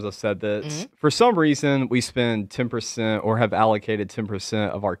many times I've said this. Mm-hmm. For some reason, we spend 10% or have allocated 10%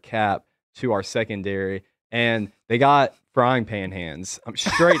 of our cap to our secondary, and they got frying pan hands.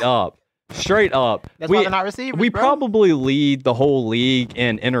 Straight up. Straight up. That's why they're not receivers, We bro. probably lead the whole league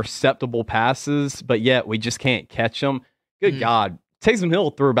in interceptable passes, but yet we just can't catch them. Good God. Taysom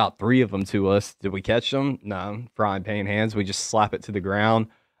Hill threw about 3 of them to us. Did we catch them? No. Frying pan hands. We just slap it to the ground.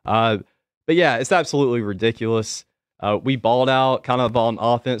 But yeah, it's absolutely ridiculous. We balled out kind of on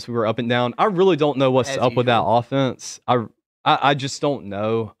offense. We were up and down. I really don't know what's up with that offense. I just don't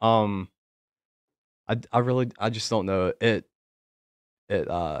know. I just don't know. It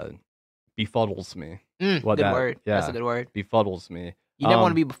befuddles me. Good word. Yeah, That's a good word. befuddles me. You never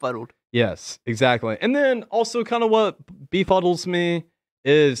want to be befuddled. Yes, exactly. And then also kind of what befuddles me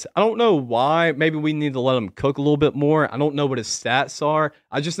is I don't know why. Maybe we need to let him cook a little bit more. I don't know what his stats are.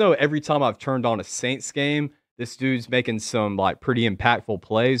 I just know every time I've turned on a Saints game, this dude's making some like pretty impactful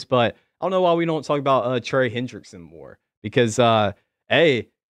plays. But I don't know why we don't talk about Trey Hendrickson more. Because hey,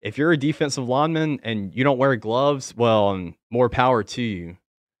 if you're a defensive lineman and you don't wear gloves, well, more power to you.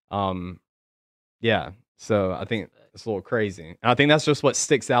 Yeah. So I think it's a little crazy. And I think that's just what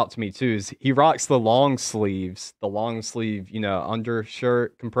sticks out to me too, is he rocks the long sleeve,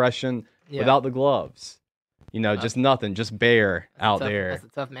 undershirt compression without the gloves. Just nothing, just bare out there. That's a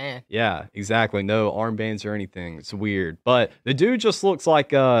tough man. Yeah, exactly. No armbands or anything. It's weird. But the dude just looks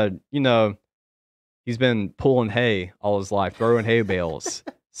like, he's been pulling hay all his life, throwing hay bales.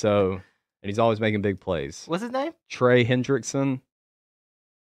 And he's always making big plays. What's his name? Trey Hendrickson.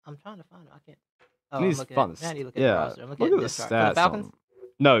 I'm trying to find it. I can't. I need to find the roster. I'm look looking at the this chart. For stats. the Falcons?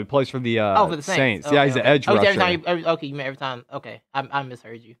 No, he plays for the for the Saints. Yeah, he's an edge rusher. You meant every time. Okay, I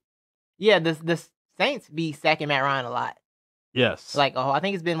misheard you. Yeah, the Saints be sacking Matt Ryan a lot. Yes. I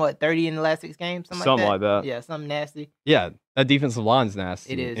think it's been 30 in the last 6 games, something like that. Yeah, something nasty. Yeah, that defensive line's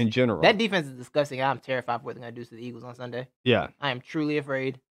nasty. It is in general. That defense is disgusting. I'm terrified for what they're gonna do to the Eagles on Sunday. Yeah, I am truly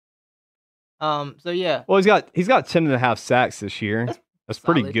afraid. So yeah. Well, he's got 10.5 sacks this year. That's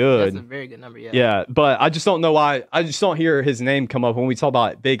pretty good. That's a very good number. Yeah. Yeah, but I just don't know why. I just don't hear his name come up when we talk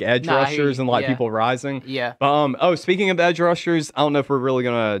about big edge rushers and people rising. Yeah. But speaking of edge rushers, I don't know if we're really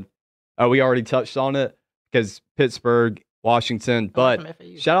gonna. We already touched on it because Pittsburgh, Washington. But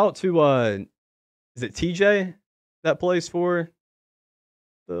shout out to is it TJ that plays for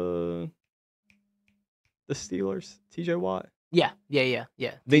the Steelers? TJ Watt. Yeah. I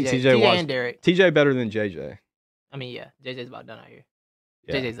think TJ and Derek. TJ better than JJ. I mean, yeah, JJ's about done out here.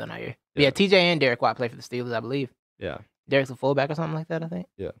 Yeah. JJ's done out here. Yeah, TJ and Derek Watt play for the Steelers, I believe. Yeah. Derek's a fullback or something like that, I think.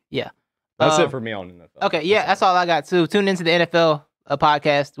 Yeah. Yeah. That's it for me on NFL. Okay, yeah, that's all I got too. Tune into the NFL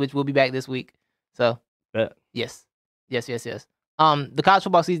podcast, which will be back this week. So, Bet. yes. The college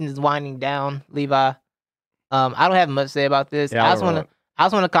football season is winding down, Levi. I don't have much to say about this. Yeah, I just want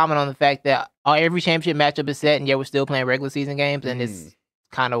to comment on the fact that every championship matchup is set, and yet we're still playing regular season games, and it's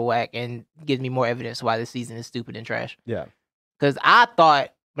kind of whack, and gives me more evidence why this season is stupid and trash. Yeah. Because I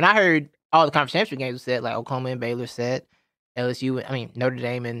thought when I heard all the conference championship games were set, like Oklahoma and Baylor set, Notre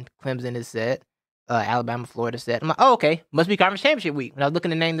Dame and Clemson is set, Alabama, Florida set. I'm like, oh, okay, must be conference championship week. When I was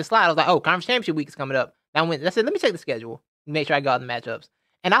looking to name the slide, I was like, oh, conference championship week is coming up. I said, let me check the schedule, make sure I got all the matchups.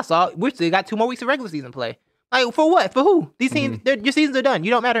 And I saw we still got 2 more weeks of regular season play. Like, for what? For who? These teams, your seasons are done. You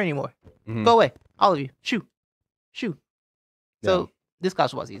don't matter anymore. Go away, all of you. Shoo. So this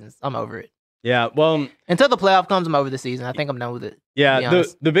college football season, I'm over it. Yeah, well, until the playoff comes, I'm over the season. I think I'm done with it. Yeah,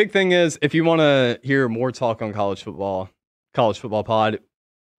 the big thing is, if you want to hear more talk on college football pod,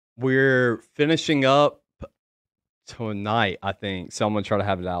 we're finishing up tonight, I think. So I'm gonna try to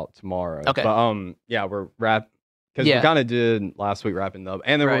have it out tomorrow. Okay. But yeah, we're because we kind of did last week wrapping up,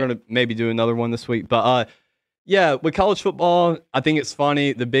 and then we're gonna maybe do another one this week. But yeah, with college football, I think it's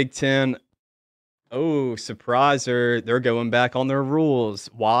funny. The Big Ten. Oh, surpriser. They're going back on their rules.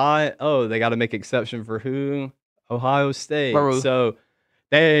 Why? Oh, they got to make exception for who? Ohio State. So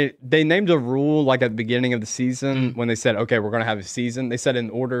they named a rule like at the beginning of the season when they said, okay, we're going to have a season. They said in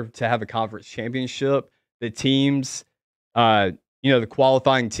order to have a conference championship, the teams, the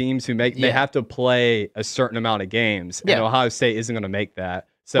qualifying teams who they have to play a certain amount of games. And Ohio State isn't going to make that.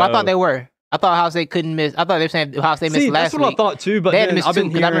 So I thought they were. I thought Ohio State couldn't miss. I thought they were saying Ohio State missed last week. That's what I thought too. But then I've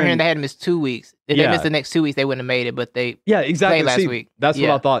been hearing they had to miss 2 weeks. If they missed the next 2 weeks, they wouldn't have made it. But they played last week. That's what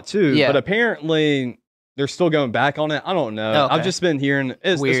I thought too. Yeah. But apparently they're still going back on it. I don't know. Okay. I've just been hearing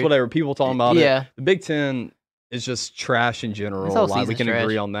it's whatever people talking about it. The Big Ten is just trash in general. Like we can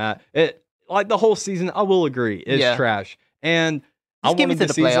agree on that. It like the whole season. I will agree. It's trash. And I wanted the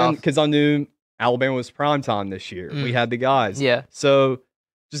season because I knew Alabama was primetime this year. We had the guys. Yeah. So.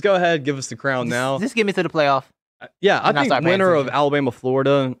 Just go ahead, give us the crown now. Just get me to the playoff. Yeah, I think winner of Alabama,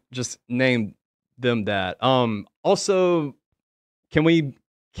 Florida, just name them that. Also, can we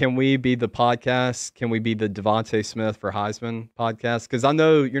be the podcast? Can we be the Devontae Smith for Heisman podcast? Because I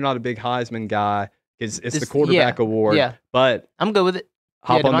know you're not a big Heisman guy because it's the quarterback award. Yeah, but I'm good with it.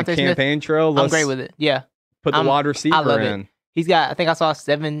 Hop on the campaign trail. I'm great with it. Yeah, put the wide receiver in. He's got. I think I saw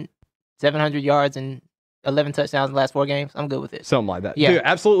 700 yards and 11 touchdowns in the last 4 games. I'm good with it. Something like that. Yeah. Dude,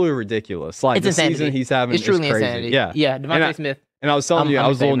 absolutely ridiculous. Like, the season he's having is crazy. Insanity. Yeah. Yeah, Devontae Smith. And I was telling you, I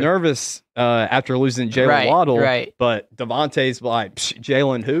was a little nervous after losing Jalen Waddle. Right. But Devontae's like,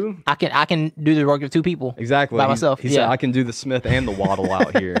 Jalen who? I can do the work of 2 people. Exactly. By myself. He said, I can do the Smith and the Waddle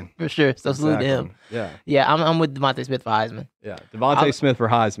out here. For sure. So salute to him. Yeah. Yeah, I'm with Devontae Smith for Heisman. Yeah. Devontae Smith for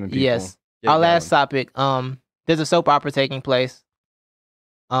Heisman, people. Yes. Our last topic, there's a soap opera taking place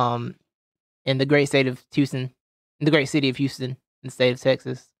in the great state of Houston. In the great city of Houston, in the state of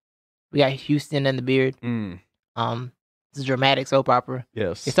Texas. We got Houston and the Beard. It's a dramatic soap opera.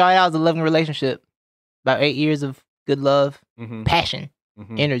 Yes. It started out as a loving relationship. About 8 years of good love, passion,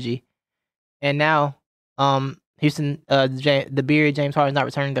 energy. And now, Houston, the Beard, James Harden's not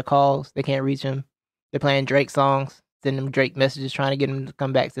returning their calls. They can't reach him. They're playing Drake songs, sending them Drake messages, trying to get him to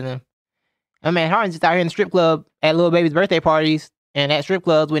come back to them. And man, Harden's just out here in the strip club at Lil Baby's birthday parties, and at strip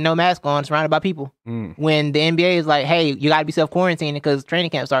clubs with no mask on, surrounded by people. When the NBA is like, hey, you got to be self-quarantining because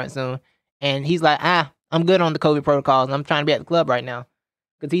training camp's starting soon. And he's like, I'm good on the COVID protocols, and I'm trying to be at the club right now.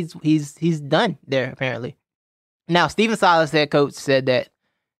 Because he's done there, apparently. Now, Stephen Silas, head coach, said that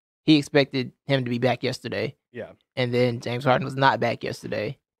he expected him to be back yesterday. Yeah. And then James Harden was not back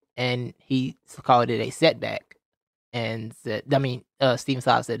yesterday. And he called it a setback. And said, Stephen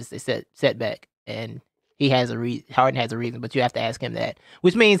Silas said it's a setback. And he has a reason. Harden has a reason, but you have to ask him that.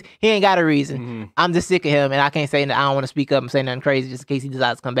 Which means he ain't got a reason. I'm just sick of him, and I can't say that I don't want to speak up and say nothing crazy just in case he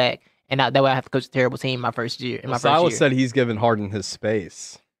decides to come back. And that way I have to coach a terrible team my first year. Silas said he's giving Harden his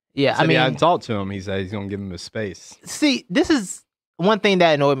space. Yeah, I hadn't talked to him. He said he's going to give him his space. See, this is one thing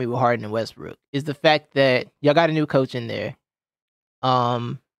that annoyed me with Harden and Westbrook is the fact that y'all got a new coach in there.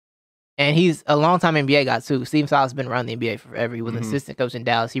 And he's a long-time NBA guy, too. Steve Silas has been around the NBA forever. He was an assistant coach in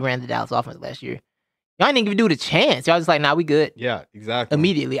Dallas. He ran the Dallas offense last year. Y'all didn't even do the chance. Y'all just like, nah, we good. Yeah, exactly.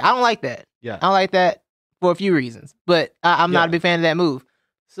 Immediately. I don't like that. Yeah. I don't like that for a few reasons. But I'm not a big fan of that move.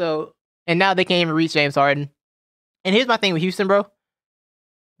 So, and now they can't even reach James Harden. And here's my thing with Houston, bro.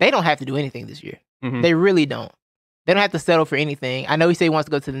 They don't have to do anything this year. They really don't. They don't have to settle for anything. I know he said he wants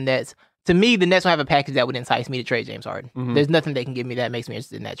to go to the Nets. To me, the Nets don't have a package that would entice me to trade James Harden. There's nothing they can give me that makes me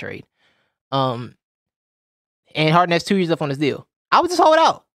interested in that trade. And Harden has 2 years left on his deal. I would just hold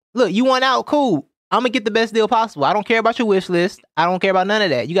out. look, you want out, cool. I'm gonna get the best deal possible. I don't care about your wish list. I don't care about none of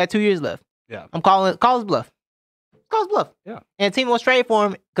that. You got 2 years left. Yeah. I'm calling his bluff. Call his bluff. Yeah. And the team wants to trade for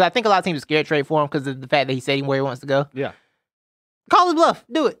him because I think a lot of teams are scared to trade for him because of the fact that he's saying where he wants to go. Yeah. Call his bluff.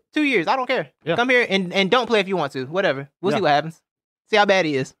 Do it. 2 years. I don't care. Yeah. Come here and don't play if you want to. Whatever. We'll Yeah. see what happens. See how bad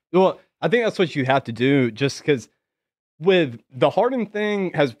he is. Well, I think that's what you have to do just because with the Harden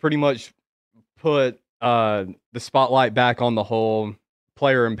thing has pretty much put the spotlight back on the whole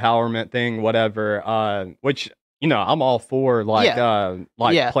player empowerment thing, whatever, which, you know, I'm all for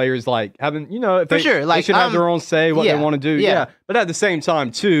Yeah. players like having, you know, if For they, sure. they Like, should have their own say what yeah. they want to do. Yeah. Yeah. But at the same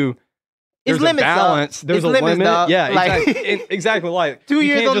time, too, It's there's limits, a balance. dog. There's It's a limits, limit. dog. Yeah, Like- exactly. Like 2 you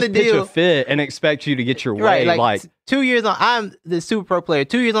years can't on just the pitch deal. a fit and expect you to get your way. Right. Like 2 years on. I'm the super pro player.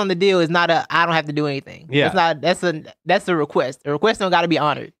 2 years on the deal is not a. I don't have to do anything. Yeah. It's not. That's a request. A request don't got to be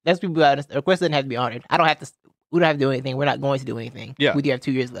honored. That's people. A request doesn't have to be honored. I don't have to. We don't have to do anything. We're not going to do anything. Yeah. We do have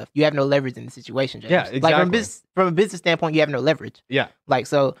 2 years left. You have no leverage in the situation, James. Yeah, Like exactly. from a business standpoint, you have no leverage. yeah, Like,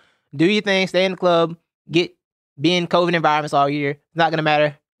 so do your thing, stay in the club, be in COVID environments all year. It's not gonna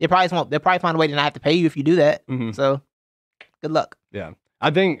matter. They'll probably find a way to not have to pay you if you do that. mhm. So good luck. I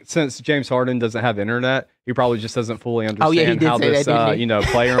think since James Harden doesn't have internet, he probably just doesn't fully understand Oh, yeah, he did how say this, that, didn't he? you know,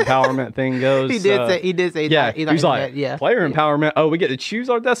 player empowerment thing goes. He did say yeah, that. he was like, yeah. player empowerment. Oh, we get to choose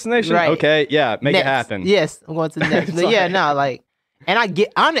our destination. Right. Okay, yeah, make Next. it happen. Yes, I'm going to the next. It's But yeah, like- no, like, and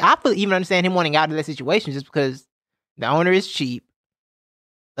I feel even understand him wanting out of that situation just because the owner is cheap.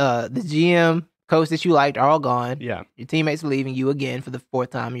 The GM, coach that you liked are all gone. yeah, Your teammates are leaving you again for the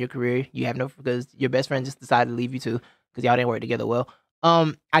 4th time in your career. You have no, because your best friend just decided to leave you too because y'all didn't work together well.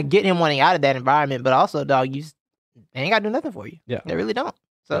 I get him wanting out of that environment, but also, dog, they ain't got to do nothing for you. Yeah. They really don't.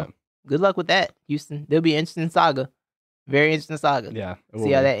 So Yeah. good luck with that, Houston. There'll be an interesting saga. Very interesting saga. yeah. it See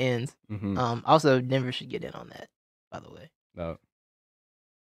will how be. that ends. Mhm. Also, Denver should get in on that, by the way. No,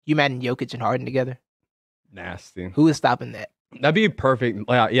 You imagine Jokic and Harden together? nasty. Who is stopping that? That'd be perfect.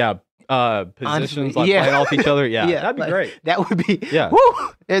 Yeah. Positions like yeah. playing off each other. Yeah, that'd be like, great. That would be. Yeah. Woo!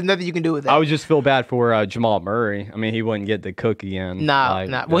 There's nothing you can do with that. I would just feel bad for Jamal Murray. I mean, he wouldn't get the cookie in. Nah.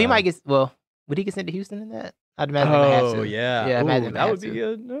 Well, he uh, might get. Well, would he get sent to Houston in that? I'd imagine. He might have Oh to. yeah, Yeah, Ooh, imagine he that have would be to.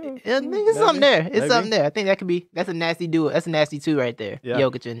 good. No, I think it's something maybe, there. It's maybe. something there. I think that could be. That's a nasty duo. That's a nasty two right there. Yeah.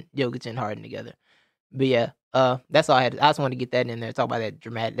 Jokic and Harden together. But yeah, that's all I had. I just wanted to get that in there. Talk about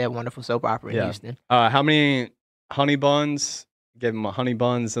that wonderful soap opera in Yeah. Houston. How many honey buns? Gave him a honey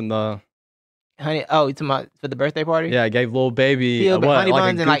buns in the Honey, oh, you talking about for the birthday party? yeah. Gave little baby Yeah, but what honey like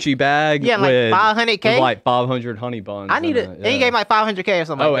buns a and, like- Gucci bag. Yeah, like with, 500K. with like 500 honey buns. I need in it. it, And he yeah. gave like 500K or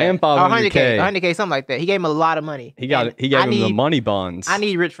something Oh, like that. and Or 500K. 100K, something like that. He gave him a lot of money. He got And he gave I him the need- money buns. I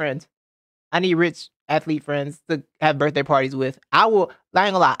need rich friends. I need rich athlete friends to have birthday parties with. I ain't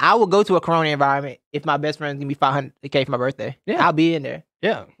gonna lie. I will go to a Corona environment if my best friend's gonna be 500K for my birthday. Yeah. I'll be in there.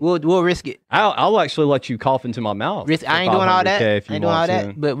 yeah. We'll risk it. I'll actually let you cough into my mouth. Risk. for I ain't doing all that. 500K I if you ain't doing all want that.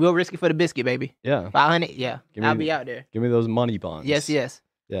 to. But we'll risk it for the biscuit, baby. Yeah. 500. Yeah. Give me I'll the- be out there. Give me those money buns. Yes.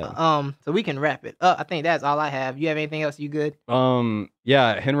 Yeah. So we can wrap it up. I think that's all I have. You have anything else? You good?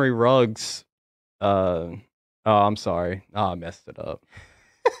 Yeah, Henry Ruggs. I'm sorry. I messed it up.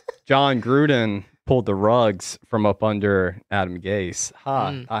 John Gruden pulled the rugs from up under Adam Gase.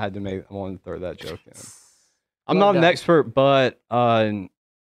 Mm. I wanted to throw that joke in. I'm Well not an done. expert, but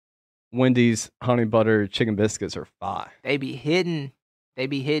Wendy's honey butter chicken biscuits are fire. They be hidden.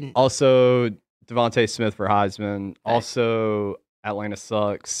 Also, Devontae Smith for Heisman. Right. Also, Atlanta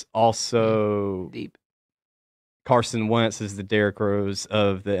sucks. Also, Deep. Carson Wentz is the Derrick Rose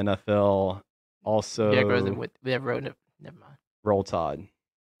of the NFL. Also, Derrick Rose with never mind. Roll Tide.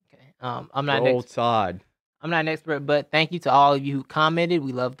 Okay. I'm not an Roll Tide. I'm not an expert, but thank you to all of you who commented.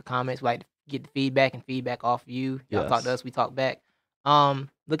 We love the comments. We like to get the feedback and feedback off of you. Y'all talk to Yes. us, we talk back.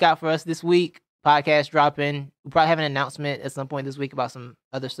 Look out for us this week. Podcast dropping. We'll probably have an announcement at some point this week about some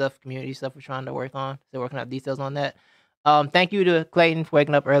other stuff, community stuff we're trying to work on. Still working out details on that. Thank you to Clayton for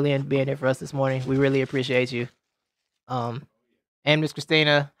waking up early and being here for us this morning. We really appreciate you. And Miss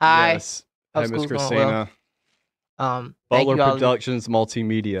Christina. Hi. Yes. Hope Hey, Miss school's going Christina. Thank Butler you all. Productions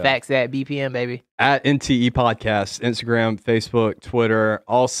Multimedia. Facts at BPM, baby. At NTE Podcast, Instagram, Facebook, Twitter.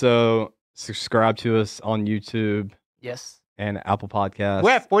 Also, subscribe to us on YouTube Yes. and Apple Podcasts.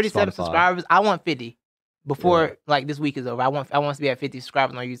 We're at 47 Spotify. subscribers. I want 50 before Yeah. like this week is over. I want us to be at 50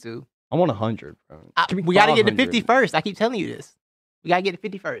 subscribers on YouTube. I want 100, bro. Give me We got to get to 500. 50 first. I keep telling you this. We got to get to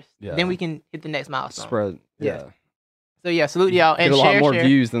 50 first. Yeah. Then we can hit the next milestone. Spread. Yeah. Yeah. So yeah, salute y'all and Get a lot share. more share.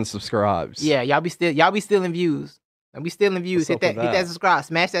 views than subscribes. Yeah, y'all be stealing views. And we stealing views. What's Hit up that, with hit that that? subscribe.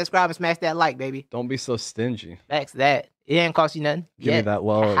 Smash that subscribe and smash that like, baby. Don't be so stingy. Facts that. It ain't cost you nothing. Give me that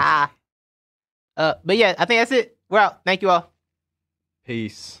love. But yeah, I think that's it. We're out. Thank you all.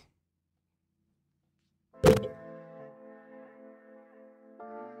 Peace.